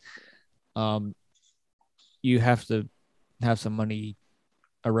 26, you have to have some money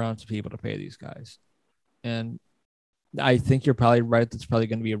around to be able to pay these guys. And I think you're probably right. That's probably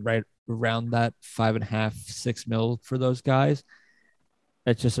going to be right around that 5.5, 6 mil for those guys.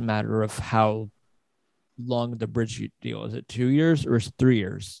 It's just a matter of how long the bridge deal. Is it 2 years or is it 3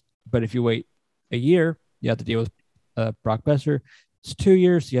 years? But if you wait a year, you have to deal with Brock Besser. It's 2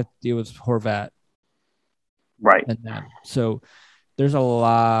 years, you have to deal with Horvat. Right. And then, so there's a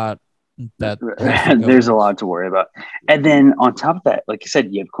lot that there's a lot to worry about. And then on top of that, like I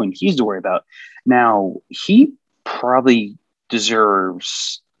said, you have Quinn Hughes to worry about. Now, he probably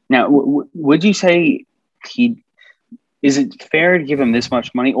deserves. Now, would you say is it fair to give him this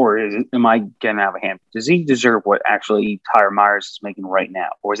much money, or am I getting out of hand? Does he deserve what actually Tyler Myers is making right now,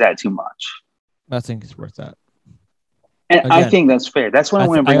 or is that too much? I think it's worth that. And again, I think that's fair. That's what I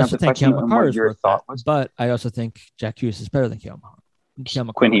want to bring up the question on what your thought was. But I also think Jack Hughes is better than Quinn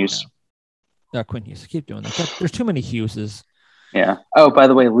Hughes. Quinn Hughes. I keep doing that. There's too many Hugheses. Yeah. Oh, by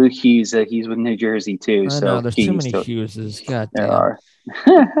the way, Luke Hughes, he's with New Jersey too. There's too many Hugheses. God damn. There are.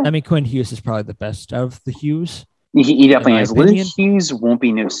 I mean, Quinn Hughes is probably the best of the Hughes. He definitely is. Luke Hughes won't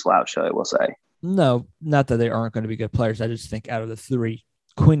be no slouch, I will say. No, not that they aren't going to be good players. I just think out of the three,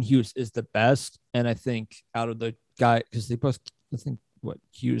 Quinn Hughes is the best. And I think out of the guy, because they both, I think,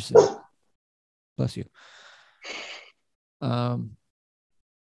 Hughes is, bless you.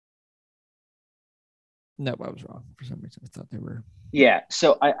 No, I was wrong. For some reason, I thought they were. Yeah.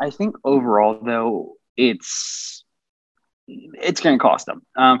 So I think overall, though, it's going to cost them.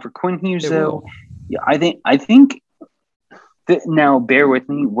 For Quinn Hughes, though, yeah, I think that now, bear with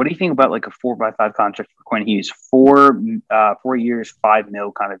me. What do you think about like a 4x5 contract for Quinn Hughes? 4 years, 5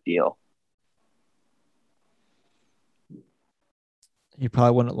 mil kind of deal. You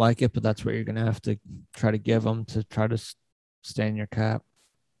probably wouldn't like it, but that's what you're going to have to try to give them to try to stay in your cap.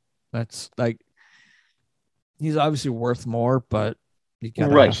 That's like, he's obviously worth more, but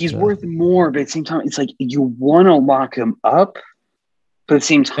he's worth more, but at the same time, it's like you want to lock him up, but at the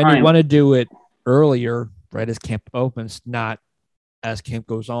same time, and you want to do it earlier, right, as camp opens, not as camp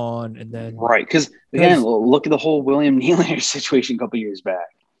goes on, and then right, because again, look at the whole William Nylander situation a couple years back.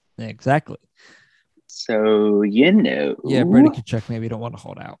 Exactly. So yeah, Brady Tkachuk maybe don't want to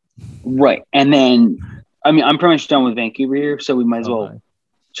hold out, right? And then, I mean, I'm pretty much done with Vancouver here, so we might as well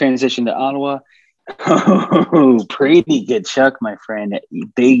transition to Ottawa. Oh, Brady Tkachuk, my friend.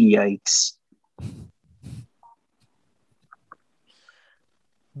 Big yikes.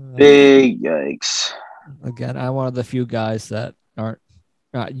 Big yikes. Again, I'm one of the few guys that aren't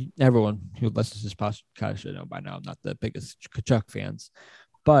everyone who listens to this podcast should know by now. I'm not the biggest Tkachuk fans,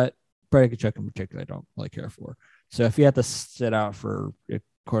 but Brady Tkachuk in particular, I don't really care for. So if you have to sit out for a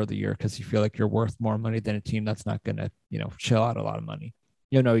quarter of the year because you feel like you're worth more money than a team that's not going to, shell out a lot of money.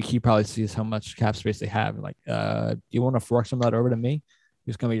 He probably sees how much cap space they have. Like, do you want to fork some of that over to me?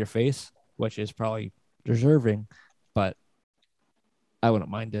 Who's going to be your face, which is probably deserving, but I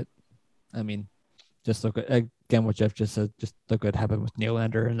wouldn't mind it. I mean, just look at, again, what Jeff just said, just look what happened with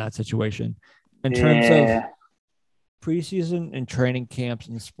Nylander in that situation. In terms of preseason and training camps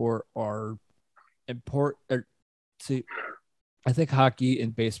in sport are important. I think hockey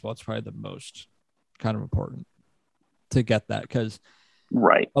and baseball is probably the most kind of important to get that because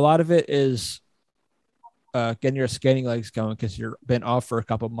right. A lot of it is getting your skating legs going because you've been off for a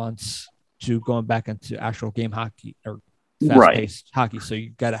couple months to going back into actual game hockey or fast-paced hockey. So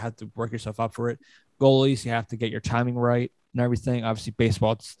you got to have to work yourself up for it. Goalies, you have to get your timing right and everything. Obviously,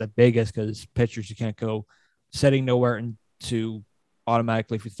 baseball, it's the biggest because pitchers, you can't go setting nowhere into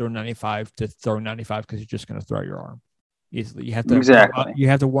automatically if you throw 95 to throw 95 because you're just going to throw your arm easily. You have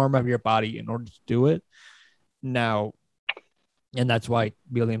to warm up your body in order to do it. Now, and that's why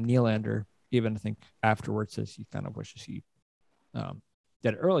William Nylander, even I think afterwards, says he kind of wishes he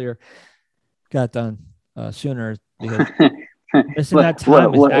did it earlier, got done sooner because missing that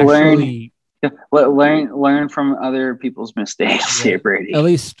time is actually learn from other people's mistakes here, Brady. At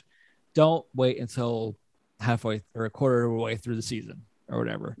least don't wait until halfway or a quarter of the way through the season or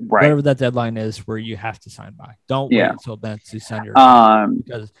whatever. Right. Whatever that deadline is where you have to sign by. Don't wait until then to sign your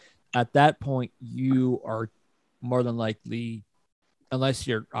because at that point you are more than likely, unless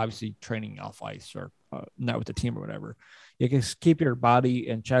you're obviously training off ice or not with the team or whatever, you can keep your body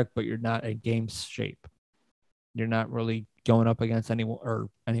in check, but you're not in game shape. You're not really going up against anyone.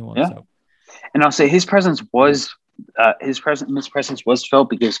 Yeah. So. And I'll say his presence was felt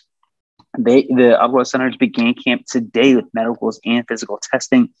because the Ottawa Senators began camp today with medicals and physical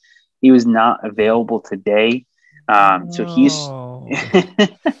testing. He was not available today. So he's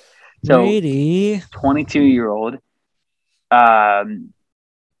Brady, 22-year-old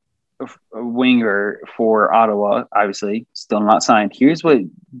winger for Ottawa, obviously still not signed. Here's what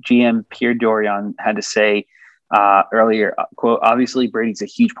GM Pierre Dorion had to say earlier. Quote, obviously Brady's a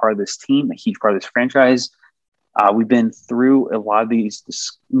huge part of this team, a huge part of this franchise. We've been through a lot of these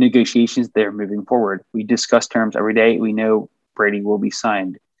negotiations. They're moving forward. We discuss terms every day. We know Brady will be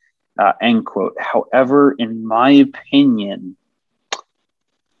signed. End quote. However, in my opinion,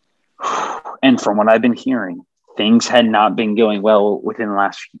 and from what I've been hearing, things had not been going well within the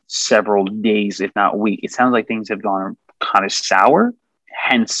last several days, if not week. It sounds like things have gone kind of sour,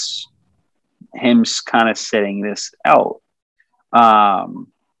 hence him kind of setting this out.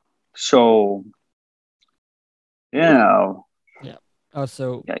 So, yeah.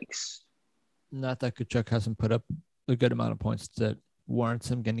 Also, yikes. Not that Tkachuk hasn't put up a good amount of points that warrants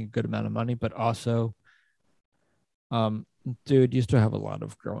him getting a good amount of money, but also, dude, you still have a lot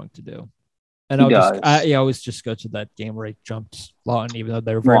of growing to do. And I always just go to that game where he jumped Lawton, even though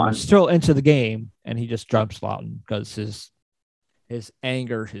they were very much still into the game, and he just jumps Lawton because his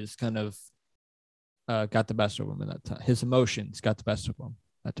anger, his kind of got the best of him in that time. His emotions got the best of him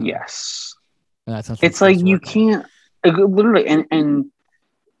that time. Yes, and that's it's like you can't literally and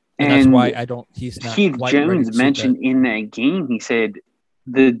that's why I don't. He's not. Keith Jones mentioned in that game. He said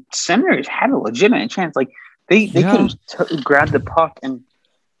the Senators had a legitimate chance. Like they could have grabbed the puck and.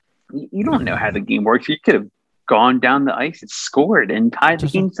 You don't know how the game works. You could have gone down the ice and scored and tied the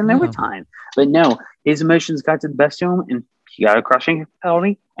game in overtime. But no, his emotions got to the best of him, and he got a crushing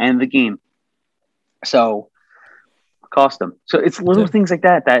penalty and the game. So, cost him. So it's little things like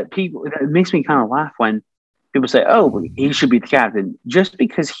that that makes me kind of laugh when people say, "Oh, he should be the captain." Just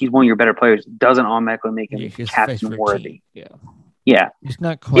because he's one of your better players doesn't automatically make him captain worthy. Yeah. He's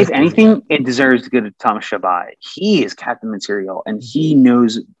not quite. If anything, it deserves to go to Thomas Chabot. He is captain material, and he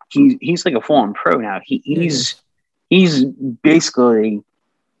knows he's like a full-on pro now. He's basically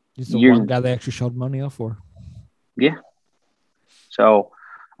the one guy they actually showed money off for. Yeah. So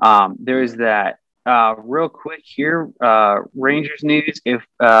there is that. Real quick here, Rangers news. If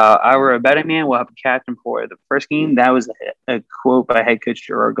I were a betting man, we'll have a captain for the first game. That was a quote by head coach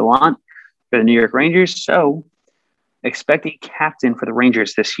Gerard Gallant for the New York Rangers. So expect a captain for the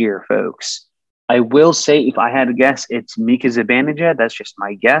Rangers this year, folks. I will say, if I had to guess, it's Mika Zibanejad. That's just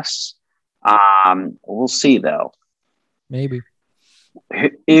my guess. We'll see, though. Maybe.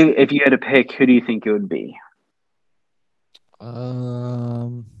 If you had to pick, who do you think it would be?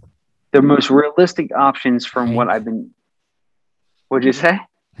 The most realistic options from Hank. What I've been. What'd you say?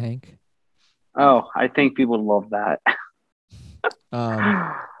 Hank. Oh, I think people love that.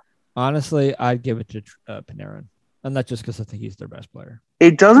 Honestly, I'd give it to Panarin. And not just because I think he's their best player.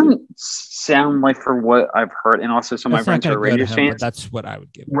 It doesn't sound like, for what I've heard, and also some of my friends are Rangers fans. That's what I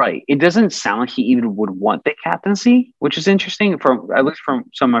would give. Right. It doesn't sound like he even would want the captaincy, which is interesting, at least from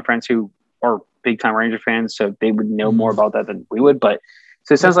some of my friends who are big-time Ranger fans, so they would know more about that than we would. But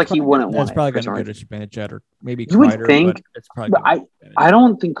so it sounds like he wouldn't want it. It's probably going to go to Zibanejad or maybe Kreider. You would think, but it's probably I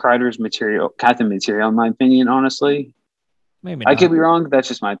don't think Kreider's captain material, in my opinion, honestly. Maybe not. I could be wrong. That's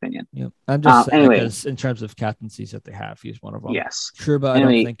just my opinion. Yeah, I'm just saying because in terms of captaincies that they have, he's one of them. Yes. Trouba, I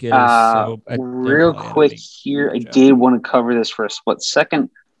don't think is. So real quick here, I did want to cover this for a split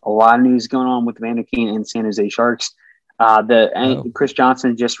second. A lot of news going on with the Mannequin and San Jose Sharks. Chris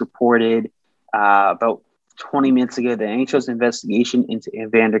Johnson just reported about 20 minutes ago, the NHL's investigation into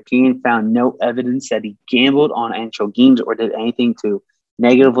Evander Kane found no evidence that he gambled on NHL games or did anything to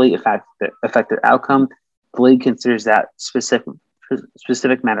negatively affect the outcome. The league considers that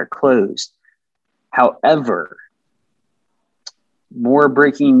specific matter closed. However, more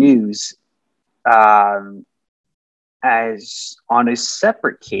breaking news, as on a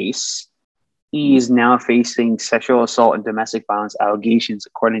separate case, he is now facing sexual assault and domestic violence allegations,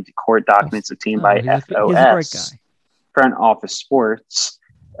 according to court documents obtained by FOS. He's a great guy. Front Office Sports,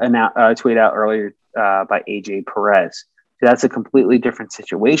 tweeted out earlier by AJ Perez. So that's a completely different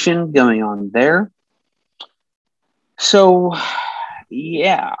situation going on there. So,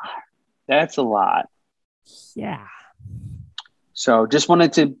 yeah, that's a lot. Yeah. So just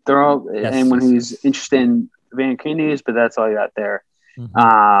wanted to throw anyone who's interested in Evander Kane news, but that's all I got there.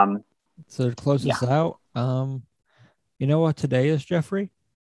 Mm-hmm. So to close this out, you know what today is, Jeffrey?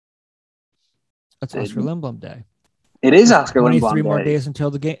 It's Oscar Lindblom Day. It is Oscar Lindblom Day. 23 more days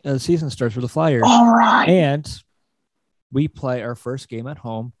until the season starts for the Flyers. All right. And we play our first game at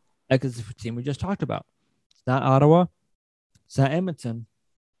home against the team we just talked about. It's not Ottawa. It's not Edmonton.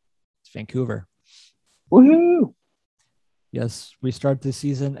 It's Vancouver. Woohoo! Yes, we start the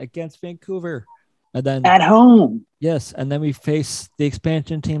season against Vancouver. And then at home. Yes, and then we face the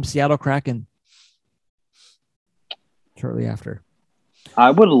expansion team, Seattle Kraken, shortly after. I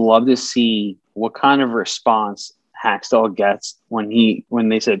would love to see what kind of response Hackstall gets when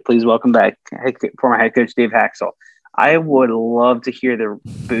they said, "Please welcome back former head coach Dave Hackstall." I would love to hear the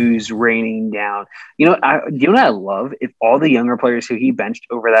boos raining down. You know what I love? If all the younger players who he benched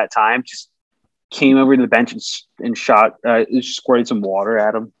over that time just came over to the bench and squirted some water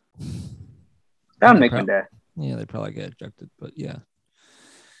at him. That would make my day. Yeah, they'd probably get ejected, but yeah.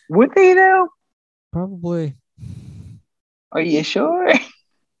 Would they though? Probably. Are you sure?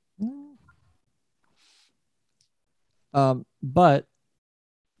 But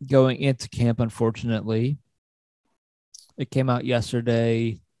going into camp, unfortunately, it came out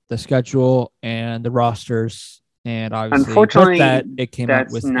yesterday, the schedule and the rosters, and obviously, unfortunately, that it came out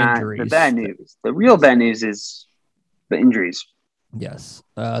with injuries. The bad news. The real bad news is the injuries. Yes,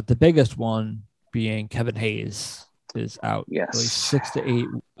 the biggest one being Kevin Hayes is out. Yes, at least 6 to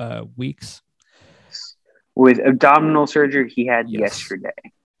 8 weeks with abdominal surgery he had yesterday.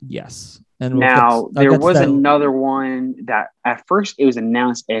 Yes. And now there was another one that at first it was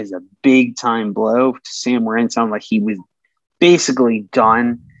announced as a big time blow to Sam Morin. Sounded like he was basically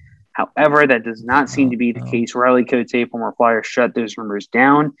done. However, that does not seem to be the case. Riley Cote, former Flyer, shut those rumors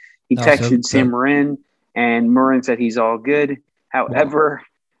down. He texted Sam Morin, and Morin said he's all good. However,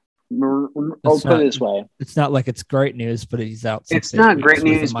 I'll put it this way: it's not like it's great news, but he's out. It's not great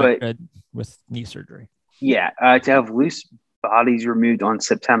news, but with knee surgery. Yeah, to have loose bodies removed on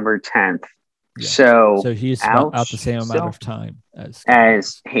September 10th. Yeah. So he's out the same amount of time as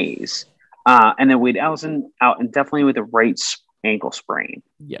Hayes. And then Wade Allison out indefinitely with a right ankle sprain.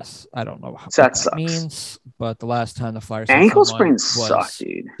 Yes, I don't know what that means, but the last time the Flyers ankle sprains suck,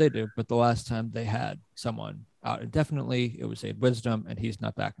 dude. They do, but the last time they had someone out indefinitely, it was Abe Wisdom, and he's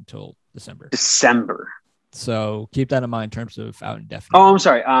not back until December. So keep that in mind in terms of out indefinitely. Oh, I'm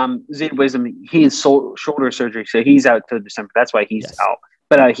sorry. Zayde Wisdom, he has shoulder surgery, so he's out till December. That's why he's out.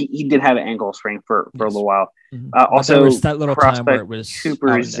 But he did have an ankle sprain for a little while. Mm-hmm. Also, there was that little time where it was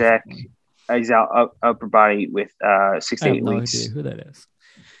Cooper Zek. He's out upper body with 6 to 8 weeks. I have no idea who that is.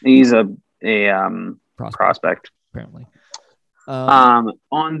 He's a prospect. Apparently.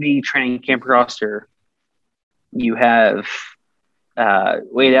 On the training camp roster, you have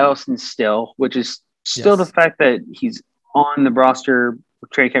Wade Allison still, which is still the fact that he's on the roster,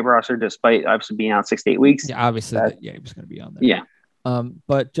 training camp roster, despite obviously being out 6 to 8 weeks. Yeah, obviously, he was going to be on there. Yeah.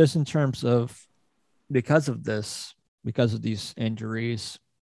 But just in terms of because of these injuries,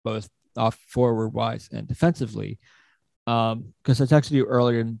 both off forward wise and defensively, because I texted you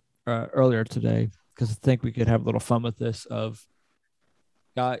earlier today because I think we could have a little fun with this of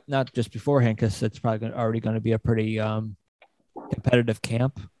not just beforehand because it's probably already going to be a pretty competitive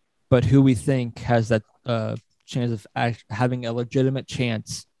camp, but who we think has that chance of having a legitimate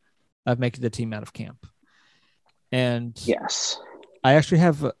chance of making the team out of camp. And yes, I actually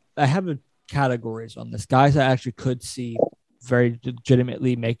have categories on this. Guys I actually could see very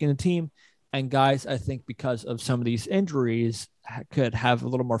legitimately making the team, and guys I think because of some of these injuries could have a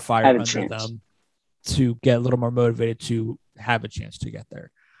little more fire under them to get a little more motivated to have a chance to get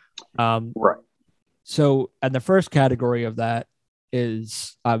there. Right. So, and the first category of that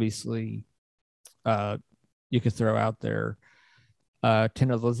is obviously you could throw out there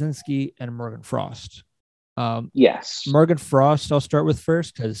Tina Lazinski and Morgan Frost. Yes. Morgan Frost I'll start with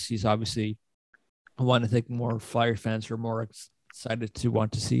first because he's obviously one I think more Flyer fans are more excited to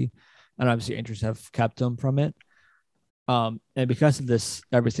want to see, and obviously interests have kept them from it. And because of this,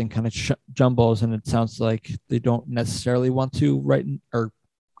 everything kind of jumbles, and it sounds like they don't necessarily want to or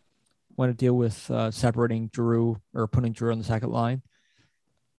want to deal with separating Drew or putting Drew on the second line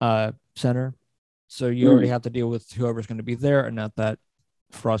center. So you already have to deal with whoever's going to be there, and not that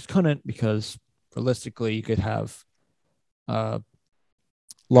Frost couldn't, because realistically you could have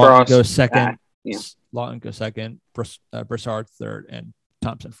Lawton go second, Lawton go second, Brassard third, and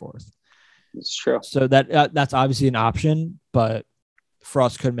Thompson fourth. It's true. So that's obviously an option, but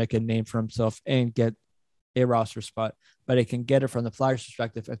Frost could make a name for himself and get a roster spot. But it can get it from the Flyers'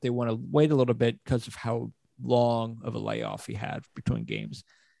 perspective if they want to wait a little bit because of how long of a layoff he had between games.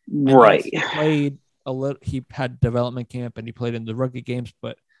 And right. He played a little. He had development camp and he played in the rookie games.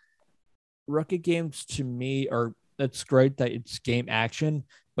 But rookie games to me it's great that it's game action,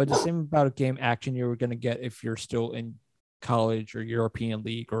 but the same about a game action you were going to get if you're still in college or European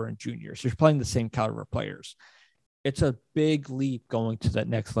League or in juniors. You're playing the same caliber of players. It's a big leap going to that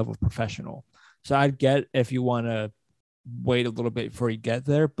next level of professional. So I'd get if you want to wait a little bit before you get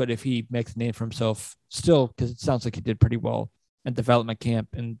there, but if he makes a name for himself still, because it sounds like he did pretty well in development camp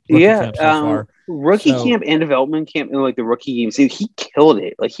and rookie camp so far. Rookie camp and development camp and like the rookie games, he killed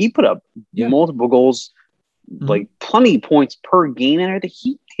it. Like he put up multiple goals, like plenty of points per game, and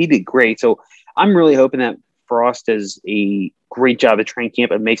everything. He did great. So I'm really hoping that Frost does a great job at training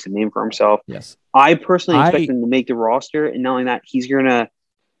camp and makes a name for himself. Yes. I personally expect him to make the roster, and not only that, he's going to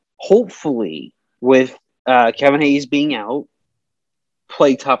hopefully, with Kevin Hayes being out,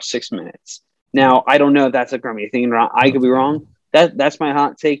 play top 6 minutes. Now, I don't know if that's a going to be a thing. I could be wrong. That's my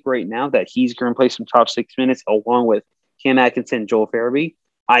hot take right now, that he's going to play some top 6 minutes along with Cam Atkinson, Joel Farabee.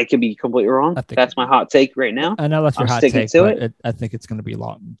 I could be completely wrong. That's my hot take right now. I know that's your hot take, but I think it's going to be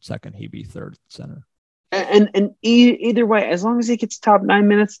Lawton second. He'd be third center. And either way, as long as he gets top 9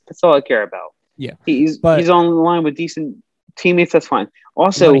 minutes, that's all I care about. Yeah, he's on the line with decent teammates. That's fine.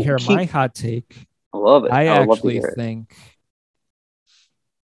 Also, you hear my hot take? I love it. I actually think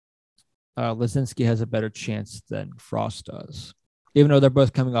Lazinski has a better chance than Frost does, even though they're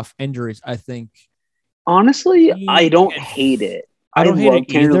both coming off injuries. I think. Honestly, I don't hate it. I love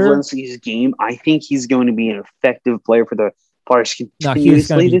Tanner Lazinski's game. I think he's going to be an effective player for the Flyers continuously. No, he's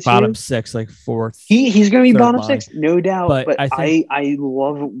going to be bottom 6, like fourth. He's going to be bottom 6, no doubt. But I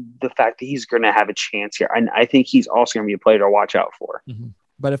love the fact that he's going to have a chance here, and I think he's also going to be a player to watch out for. Mm-hmm.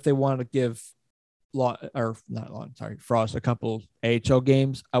 But if they want to give Frost a couple AHL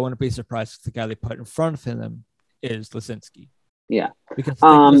games, I wouldn't be surprised if the guy they put in front of him is Lazinski. Yeah, because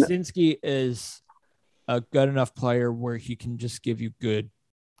I think Lazinski is a good enough player where he can just give you good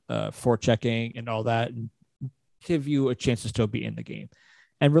forechecking and all that, and give you a chance to still be in the game.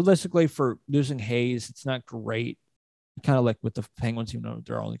 And realistically, for losing Hayes, it's not great. Kind of like with the Penguins, even though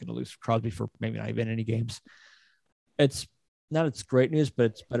they're only going to lose Crosby for maybe not even any games. It's great news, but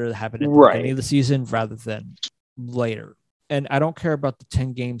it's better to happen at the beginning of the season rather than later. And I don't care about the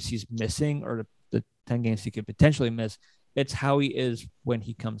 10 games he's missing or the 10 games he could potentially miss. It's how he is when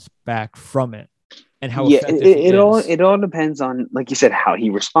he comes back from it. And how effective it all depends on, like you said, how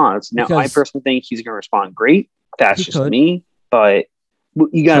he responds. Now, I personally think he's going to respond great. That's just me, but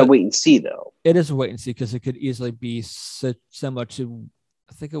you got to wait and see, though. It is a wait and see, because it could easily be similar to,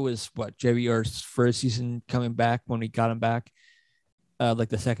 I think it was JVR's first season coming back when we got him back. Like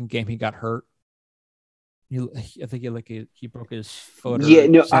the second game he got hurt. I think he broke his foot. Yeah,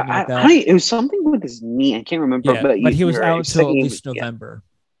 no, it was something with his knee. I can't remember. Yeah, but he was out until at least November.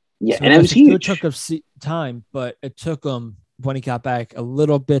 Yeah, so and it was huge. It took time, but it took him, when he got back, a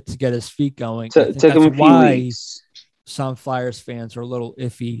little bit to get his feet going. So it took him a few weeks. Some Flyers fans are a little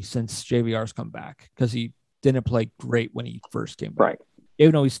iffy since JVR's come back, because he didn't play great when he first came back. Right.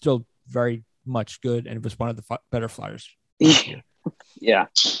 Even though he's still very much good and was one of the better Flyers. Yeah.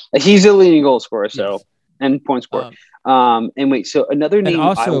 He's a leading goal scorer, so and point scorer. And wait, so another name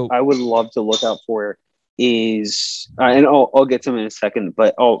I would love to look out for is, and I'll get to him in a second,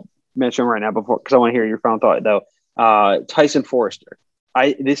 but I'll mention him right now because I want to hear your final thought, though. Tyson Forrester.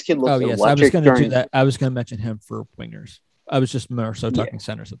 This kid looks electric. I was going to do that. I was going to mention him for wingers. I was just more so talking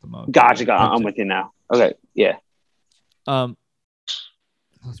centers at the moment. Gotcha. I'm with you now. Okay, yeah. That's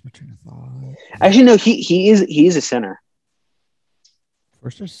my train of thought. Actually, no, he is a center.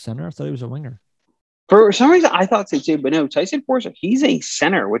 Forrester's a center? I thought he was a winger. For some reason, I thought so too, but no, Tyson Forrester, he's a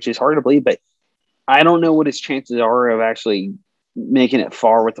center, which is hard to believe, but I don't know what his chances are of actually making it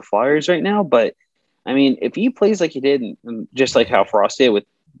far with the Flyers right now. But I mean, if he plays like he did, and just like how Frost did with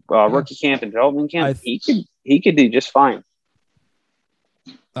rookie camp and development camp, he could do just fine.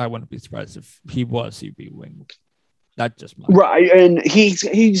 I wouldn't be surprised if he was CB wing. Not just mine. Right, and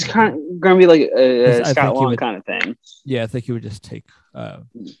he's kind of going to be like a Scott Long kind of thing. Yeah, I think he would just take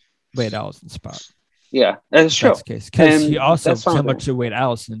Wade Allison's spot. Yeah, that's true. That's the case. Because he also, similar to Wade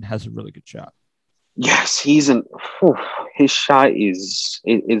Allison, has a really good shot. Yes, his shot is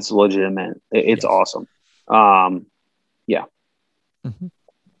legitimate. It's awesome. Yeah. Mm-hmm.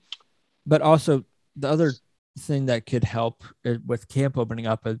 But also, the other thing that could help with camp opening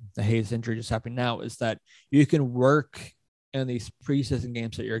up and the Hayes injury just happening now is that you can work in these preseason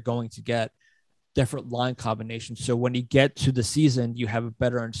games that you're going to get different line combinations. So when you get to the season, you have a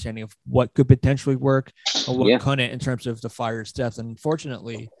better understanding of what could potentially work and what couldn't in terms of the Flyers' depth. And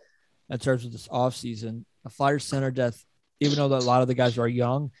unfortunately, in terms of this offseason, the Flyers center depth, even though a lot of the guys are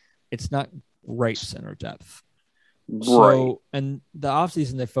young, it's not great center depth. Right. So, and the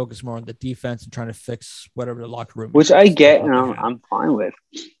offseason, they focus more on the defense and trying to fix whatever the locker room which I get and I'm fine with.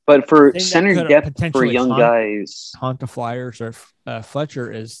 But for center depth for young guys, haunt the Flyers or Fletcher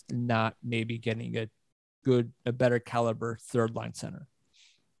is not maybe getting a better caliber third line center.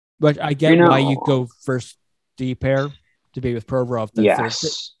 But I get why you go first D pair to be with Provorov than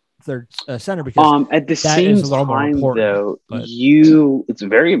third center, because at the same time though, it's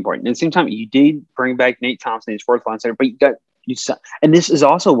very important. At the same time, you did bring back Nate Thompson as fourth line center, but and this is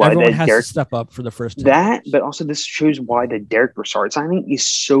also why everyone has to step up for the first but also this shows why the Derek Brassard signing is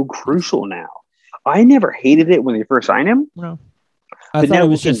so crucial now. I never hated it when they first signed him. No, I thought it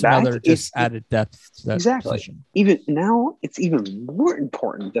was just another added depth to that position. Even now, it's even more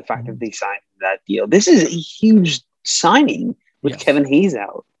important the fact that they signed that deal. This is a huge signing with Kevin Hayes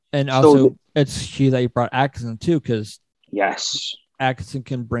out. And also, it's key that you brought Atkinson too, because Atkinson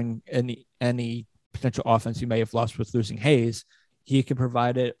can bring any potential offense you may have lost with losing Hayes. He can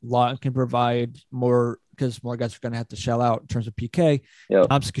provide it. Lawton can provide more, because more guys are going to have to shell out in terms of PK.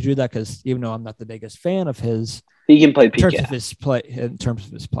 Thompson could do that because even though I'm not the biggest fan of his, he can play PK in terms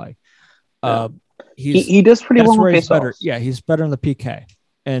of his play. He does pretty well. He's better. Yeah, he's better in the PK,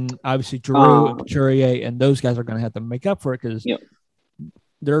 and obviously Giroux and Couturier and those guys are going to have to make up for it because.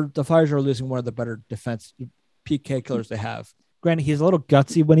 The Flyers are losing one of the better defense PK killers they have. Granted, he's a little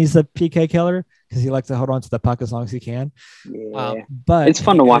gutsy when he's a PK killer because he likes to hold on to the puck as long as he can. Yeah. But it's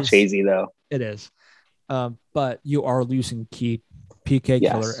fun to watch Hazy, though. It is. But you are losing key PK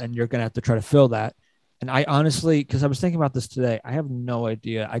killer, and you're going to have to try to fill that. And I honestly, because I was thinking about this today, I have no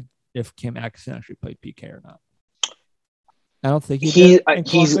idea if Cam Atkinson actually played PK or not. I don't think if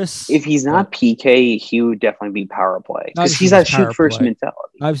he's not PK, he would definitely be power play because he's that shoot first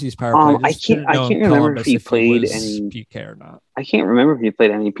mentality. Obviously, he's power play. I can't remember if he played any PK or not. I can't remember if he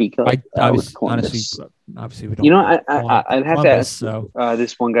played any PK. Obviously, we don't. You know, I'd have to ask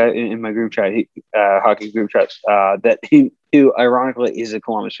this one guy in my group chat, hockey group chat, who ironically is a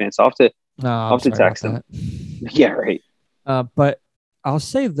Columbus fan. So I'll have to text him. Yeah, right. But I'll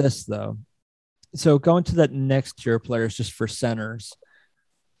say this though. So going to that next tier players just for centers,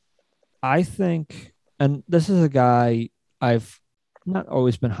 I think, and this is a guy I've not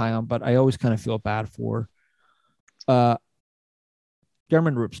always been high on, but I always kind of feel bad for. German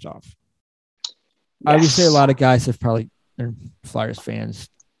Rupstov. I would say a lot of guys have probably, Flyers fans,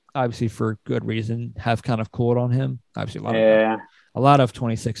 obviously for good reason, have kind of cooled on him. Obviously, a lot of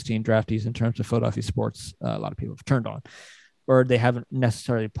 2016 draftees in terms of Philadelphia sports, a lot of people have turned on, or they haven't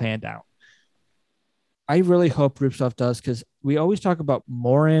necessarily planned out. I really hope Rupstov does, because we always talk about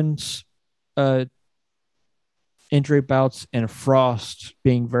Morin's injury bouts and Frost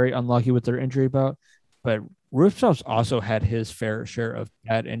being very unlucky with their injury bout, but Rupstov's also had his fair share of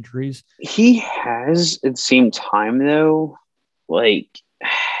bad injuries. He has, at the same time, though, I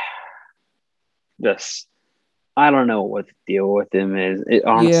don't know what the deal with him is.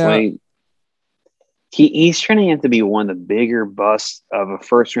 He's turning out to be one of the bigger busts of a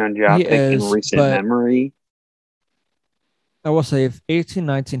first-round draft pick in recent memory. I will say, if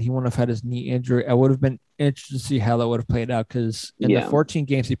 18-19 he wouldn't have had his knee injury, I would have been interested to see how that would have played out, because in the 14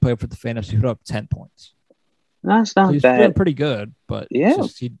 games he played for the Phantoms, he put up 10 points. That's not he's bad. Doing pretty good, but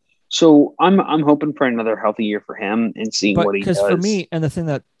so I'm hoping for another healthy year for him and seeing what he does. Because for me, and the thing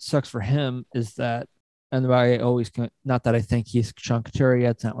that sucks for him is that, and I always, not that I think he's Sean Couturier,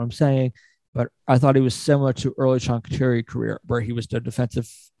 that's not what I'm saying, but I thought he was similar to early Sean Couturier career, where he was the defensive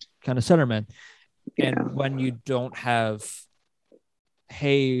kind of centerman. Yeah. And when you don't have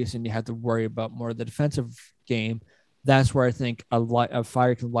Hayes and you have to worry about more of the defensive game, that's where I think a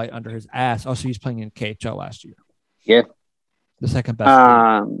fire can light under his ass. Also, he's playing in KHL last year. Yeah. The second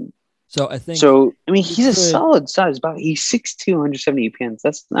best. So I think. So, I mean, he's a solid size. He's 6'2", 170 pounds.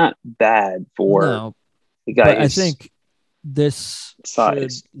 That's not bad for the guy. I think this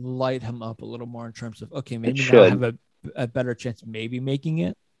Size. should light him up a little more in terms of, okay, It maybe now I should. have a better chance of maybe making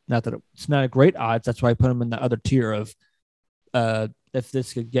it. Not that it's not a great odds. That's why I put him in the other tier of if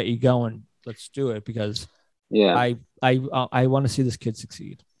this could get you going, let's do it, because Yeah, I want to see this kid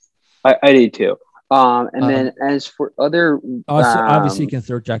succeed. I do too. And then as for other, Also, obviously, you can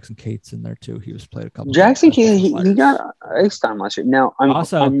throw Jackson Cates in there too. He was played a couple. Jackson, games last year for the he got Flyers. ice time last year. Now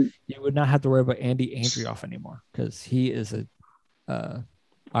Also, you would not have to worry about Andy Andrioff anymore because he is a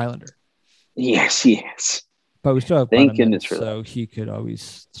Islander. Yes, he is. But we still have Thank Brennan, goodness for so that. he could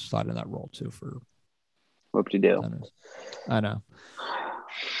always slide in that role too for What to do? centers. I know.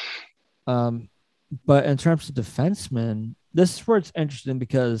 But in terms of defensemen, this is where it's interesting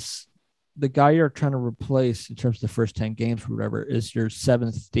because the guy you're trying to replace in terms of the first 10 games or whatever is your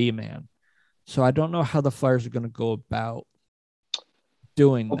seventh D man. So I don't know how the Flyers are going to go about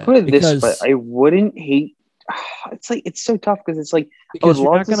doing I'll that. put it because, this way: I wouldn't hate. It's like it's so tough because it's like because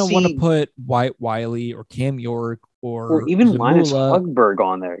you're not going to want to put Wyatt Wiley or Cam York or even Zamula. Linus Hugberg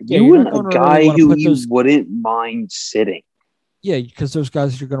on there. Yeah, you you're want not a going guy really who put you those, wouldn't mind sitting. Yeah, because those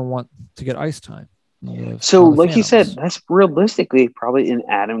guys you're going to want to get ice time. So, like you said, that's realistically probably an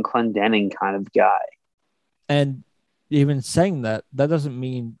Adam Clendening kind of guy. And even saying that, that doesn't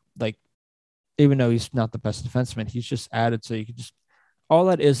mean like, even though he's not the best defenseman, he's just added so you can just, all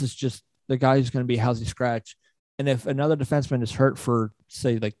that is just the guy who's going to be a housey scratch. And if another defenseman is hurt for,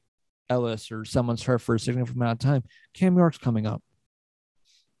 say, like Ellis or someone's hurt for a significant amount of time, Cam York's coming up.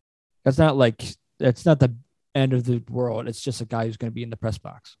 That's not like, it's not the end of the world. It's just a guy who's going to be in the press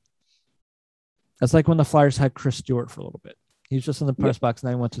box. That's like when the Flyers had Chris Stewart for a little bit. He was just in the press box and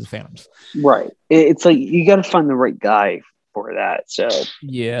then he went to the Phantoms. Right. It's like you got to find the right guy for that. So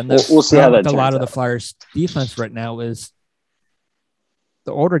yeah, and we'll see how that turns a lot out. of the Flyers defense right now is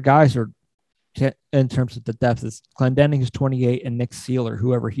the older guys are, in terms of the depth, is Clendening, who's 28, and Nick Sealer,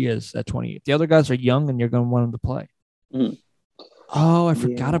 whoever he is, at 28. The other guys are young, and you're going to want them to play. Mm. Oh, I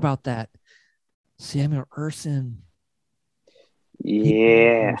forgot about that. Samuel Ersson.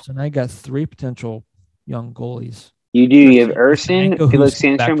 Yeah. So now you got three potential young goalies. You do. You have Ersson, Felix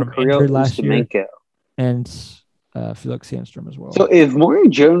Sandstrom, Kirill, Ustimenko. And Felix Sandstrom as well. So if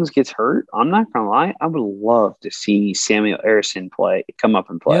Morgan Jones gets hurt, I'm not going to lie, I would love to see Samuel Ersson come up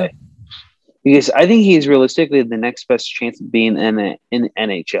and play. Yeah. Because I think he is realistically the next best chance of being in the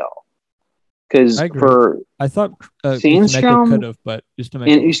NHL. Because I thought Sandstrom could have, but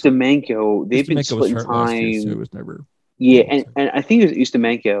Ustimenko, they've been splitting time. Year, so it was never. Yeah, and I think it was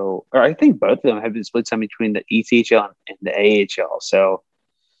Ustimenko, or I think both of them have been split time between the ECHL and the AHL. So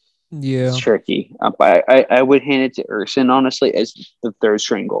yeah, it's tricky. I would hand it to Ersson, honestly, as the third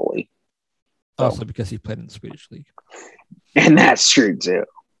string goalie. So. Also because he played in the Swedish league. And that's true too.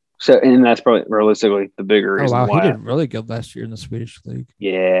 So, and that's probably realistically the bigger reason why. He did really good last year in the Swedish league.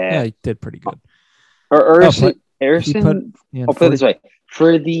 Yeah, he did pretty good. Ersson, I'll put it this way: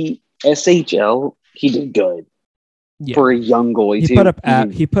 for the SHL, he did good. Yeah. For a young goalie, he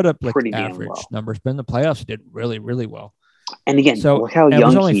put up like average numbers, but in the playoffs, he did really, really well. And again, so look how young it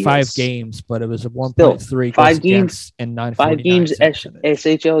was only he 5 is. games, but it was a 1.3 5 games and 9. 5 games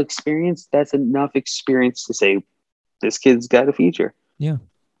SHL experience. That's enough experience to say this kid's got a future. Yeah.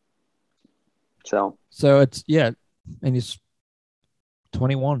 So it's and he's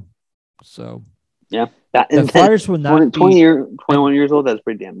 21. So yeah, the Flyers will not 21 years old. That's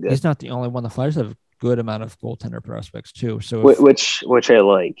pretty damn good. He's not the only one. The Flyers have a good amount of goaltender prospects too. So which I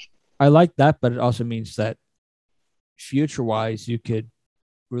like. I like that, but it also means that future-wise, you could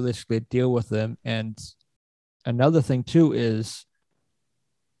realistically deal with them. And another thing too is,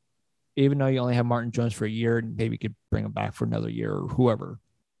 even though you only have Martin Jones for a year, and maybe you could bring him back for another year or whoever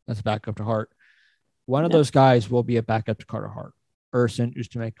that's backup to Hart. One of those guys will be a backup to Carter Hart. Ersson,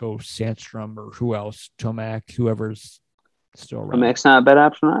 Ustimenko, Sandstrom, or who else? Tomac, whoever's still around. Tomac's not a bad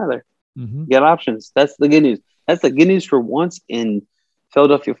option either. Mm-hmm. You got options. That's the good news. That's the good news for once in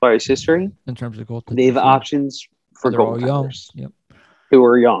Philadelphia Flyers history. In terms of goaltenders. They have options for goaltenders who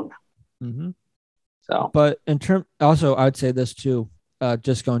are young. Mm-hmm. So, but also, I'd say this too.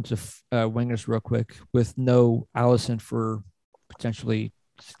 Just going to wingers real quick, with no Allison for potentially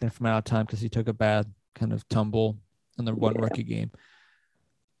a significant amount of time because he took a bad kind of tumble in the one rookie game.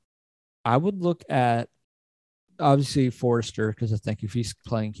 I would look at obviously Forrester, because I think if he's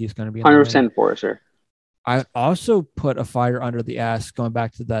playing, he's going to be 100% Forrester. I also put a fire under the ass, going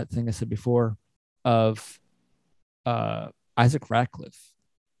back to that thing I said before, of Isaac Ratcliffe.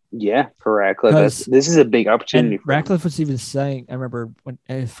 Yeah, for Ratcliffe. This is a big opportunity. And Ratcliffe was even saying, I remember when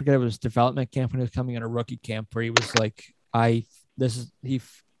I forget it was development camp when he was coming in a rookie camp, where he was like, he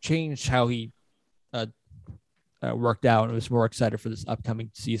changed how he worked out and was more excited for this upcoming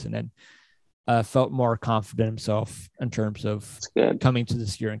season and felt more confident himself in terms of coming to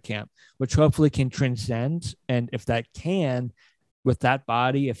this year in camp, which hopefully can transcend. And if that can, with that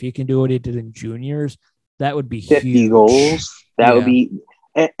body, if he can do what he did in juniors, that would be 50 huge. goals. That would be,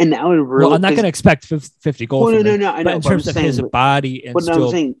 and that would really. Well, I'm not going to expect 50 goals. Well, no, I know. But in terms of his body and still,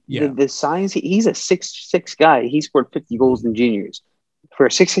 I'm saying the size, he's a 6'6" guy. He scored 50 goals in juniors. For a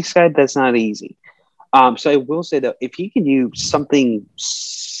 6'6" guy, that's not easy. So I will say that if he can do something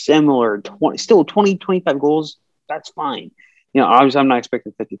similar, 20, 25 goals, that's fine. Obviously I'm not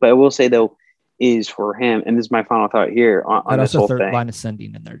expecting 50, but I will say though, is for him, and this is my final thought here on this whole thing. Line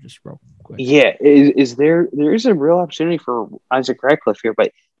ascending in there just real quick. Yeah, is there is a real opportunity for Isaac Ratcliffe here,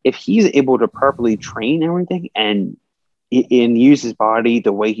 but if he's able to properly train everything and use his body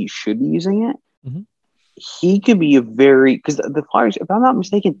the way he should be using it, he could be because the Flyers, if I'm not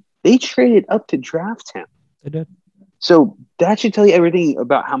mistaken, they traded up to draft him. They did. So that should tell you everything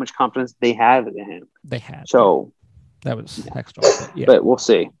about how much confidence they have in him. They had. So that was next off. But we'll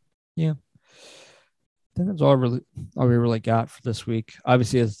see. Yeah. I think that's all we really got for this week.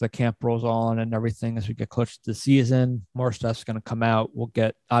 Obviously, as the camp rolls on and everything, as we get closer to the season, more stuff's going to come out. We'll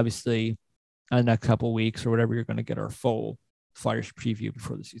get, obviously, in the next couple of weeks or whatever, you're going to get our full Flyers preview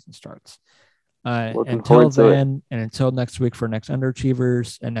before the season starts. Until then, and until next week for next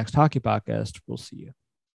Underachievers and next Hockey Podcast, we'll see you.